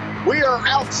background, we are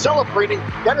out celebrating.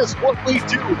 That is what we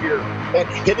do here at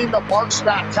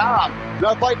hittingthemarks.com. And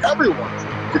I invite everyone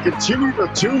to continue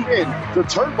to tune in to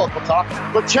Turnbuckle Talk,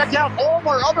 but check out all of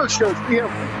our other shows. We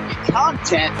have weekly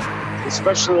content,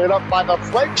 especially lit up by the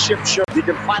flagship show. You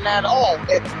can find that all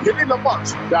at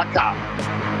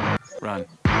hittingthemarks.com. Run.